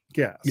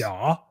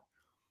 Yeah.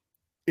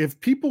 If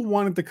people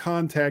wanted to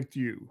contact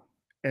you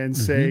and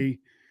say,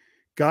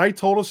 Guy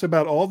told us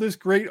about all this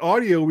great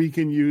audio we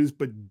can use,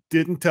 but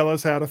didn't tell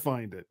us how to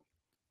find it.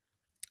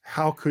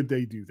 How could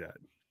they do that?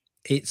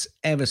 It's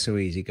ever so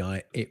easy,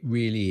 Guy. It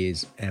really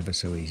is ever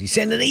so easy.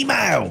 Send an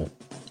email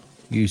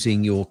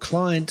using your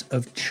client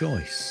of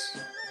choice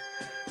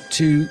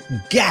to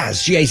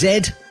Gaz,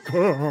 G-A-Z,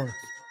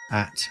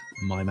 at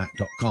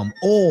mymac.com,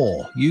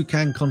 or you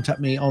can contact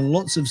me on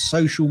lots of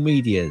social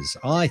medias.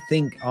 I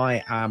think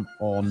I am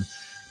on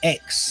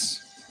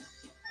X.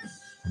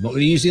 I'm not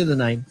going to use the other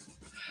name.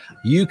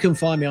 You can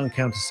find me on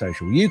Counter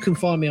Social. You can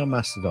find me on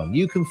Mastodon.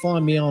 You can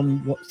find me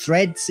on what,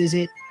 Threads, is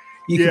it?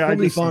 You can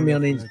probably find me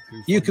on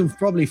you can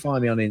probably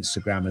find me on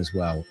Instagram as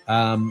well.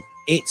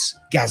 It's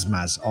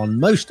Gazmaz on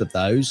most of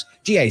those.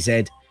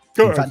 G-A-Z.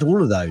 In fact,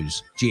 all of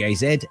those.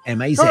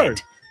 G-A-Z-M-A-Z.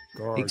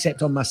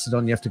 Except on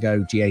Mastodon, you have to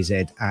go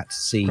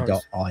gaz@c.im.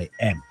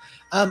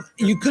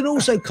 You can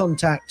also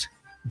contact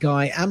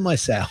Guy and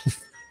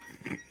myself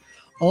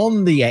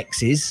on the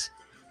X's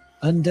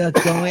under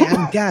Guy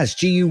and Gaz.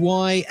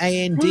 G-U-Y-A-N-D-G-A-Z.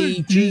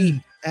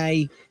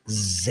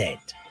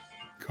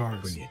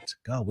 Brilliant.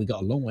 God, we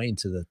got a long way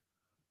into the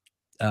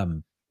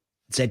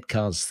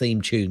Z-Cars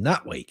theme tune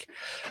that week.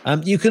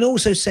 You can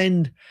also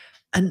send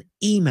an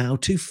email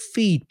to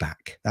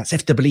feedback. That's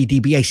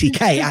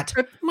FWDBACK at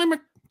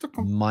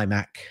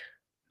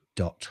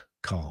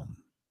mymac.com.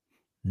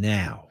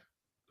 Now,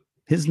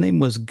 his name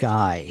was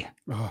Guy.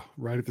 Oh,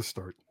 right at the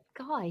start.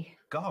 Guy.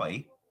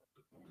 Guy?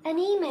 An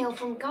email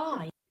from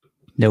Guy.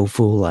 No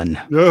fooling.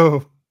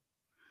 No.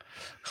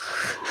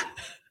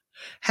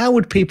 How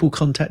would people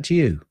contact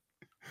you?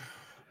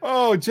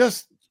 Oh,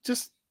 just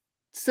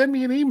send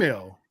me an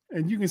email,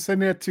 and you can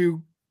send that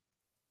to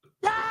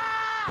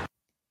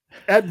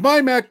at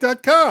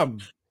mymac.com.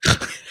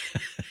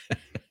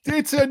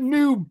 It's a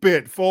new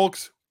bit,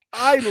 folks.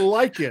 I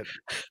like it.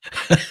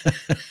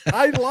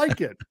 I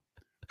like it.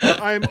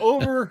 I'm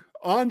over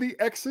on the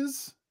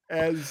X's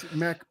as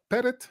Mac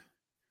Pettit.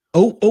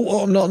 Oh,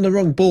 I'm not on the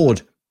wrong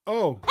board.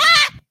 Oh,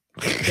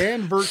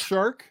 and Vert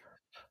Shark.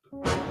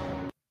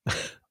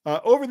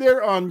 Over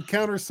there on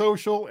Counter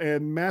Social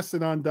and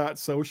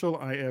Mastodon.social,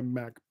 I am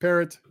Mac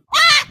Parrot.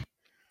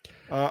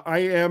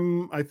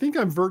 I think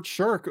I'm Vert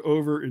Shark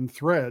over in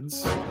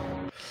Threads.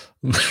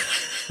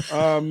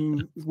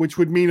 Which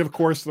would mean, of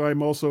course, that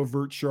I'm also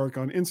Vert Shark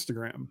on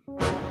Instagram.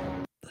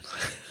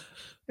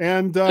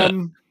 And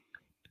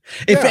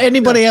if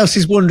anybody else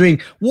is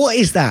wondering, what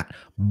is that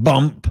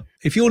bump?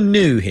 If you're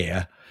new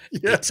here,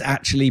 it's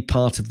actually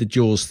part of the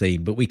Jaws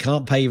theme, but we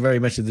can't pay very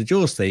much of the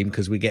Jaws theme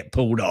because we get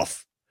pulled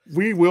off.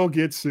 We will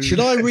get sued. Should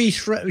I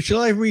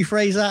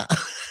rephrase that?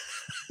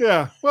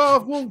 Yeah.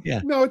 Well,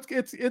 yeah. No,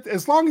 it's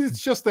as long as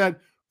it's just that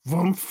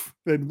vumph,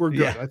 then we're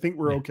good. I think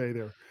we're okay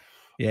there.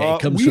 Yeah,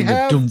 it comes from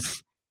the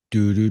dumph.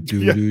 Do do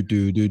do do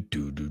do do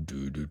do do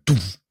do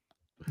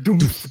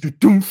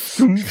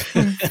dumph.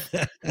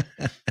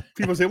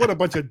 People say, "What a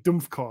bunch of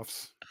dumph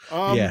coughs."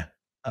 Yeah,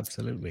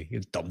 absolutely.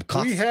 It's dumb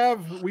cough.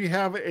 We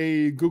have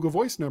a Google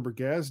Voice number,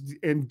 Gaz.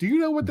 And do you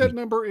know what that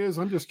number is?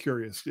 I'm just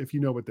curious if you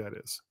know what that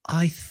is.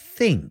 I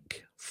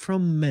think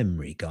from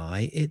memory,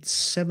 Guy, it's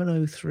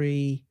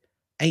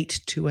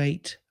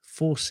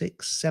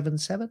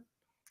 703-828-4677.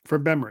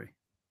 From memory.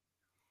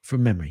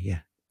 From memory,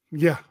 yeah.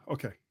 Yeah.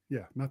 Okay.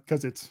 Yeah. Not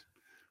because it's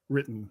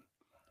written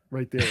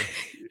right there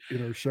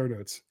in our show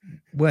notes.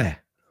 Where?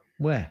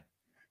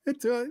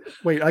 It's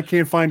wait, I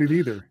can't find it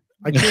either.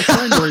 I can't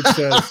find where it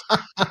says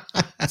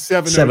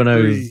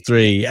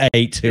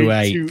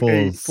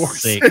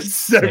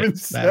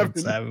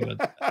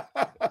 703-828-4677.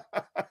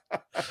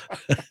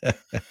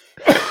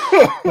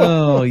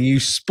 Oh, you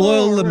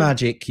spoil the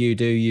magic, you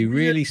do. You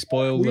really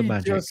spoil the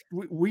magic.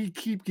 We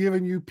keep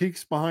giving you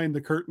peeks behind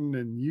the curtain,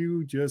 and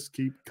you just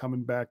keep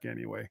coming back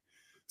anyway.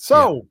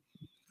 So,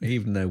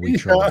 even though we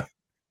try,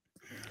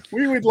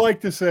 we would like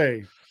to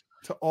say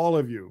to all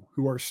of you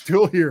who are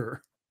still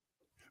here,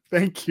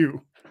 thank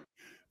you.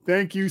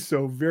 Thank you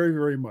so very,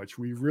 very much.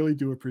 We really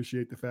do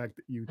appreciate the fact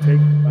that you take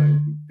the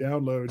time to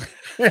download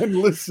and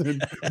listen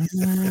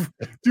to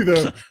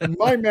the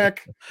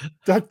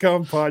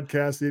mymac.com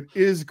podcast. It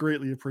is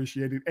greatly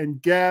appreciated. And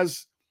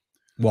Gaz,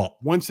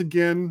 once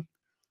again,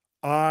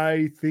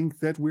 I think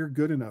that we're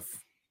good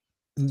enough.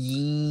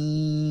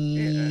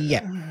 Yeah.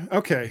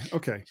 Okay.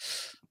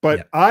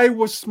 But I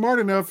was smart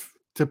enough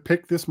to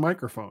pick this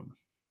microphone.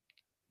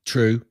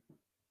 True.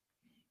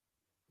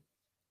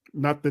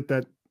 Not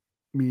that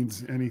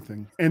means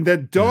anything. And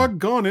that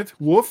doggone it,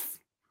 Wilf,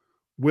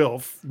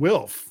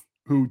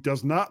 who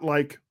does not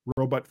like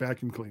robot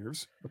vacuum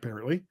cleaners,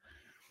 apparently.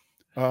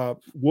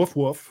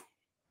 Woof.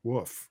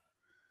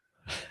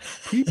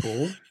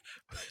 People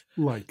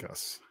like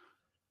us.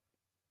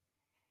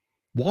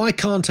 Why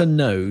can't a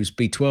nose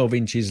be 12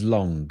 inches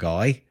long,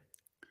 Guy?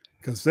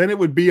 Because then it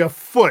would be a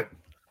foot.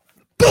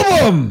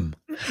 Boom!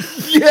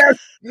 Yes!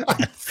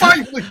 I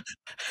finally.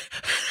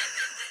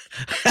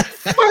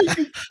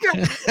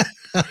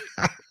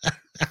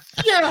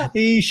 Yeah.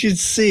 You should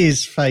see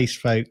his face,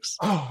 folks.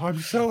 Oh, I'm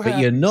so happy.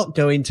 But you're not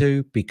going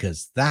to,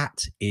 because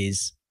that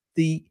is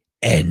the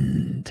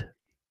end.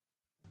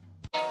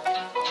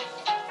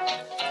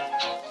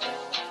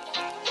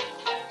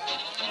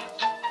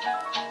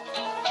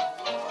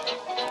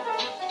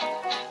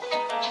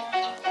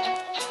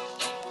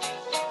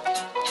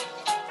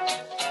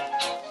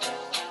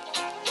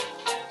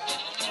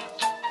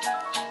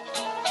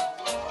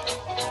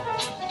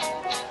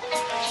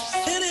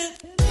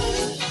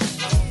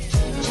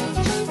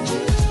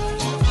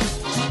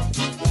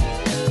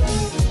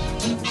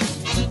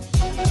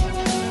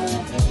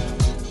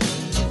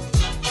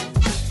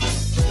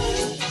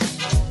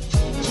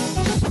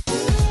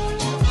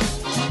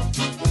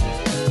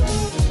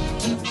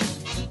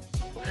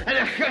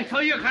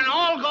 you can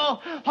all go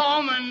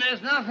home and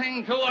there's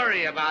nothing to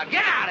worry about.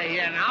 Get out of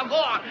here now. Go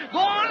on. Go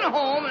on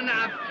home and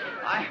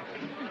I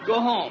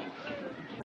go home.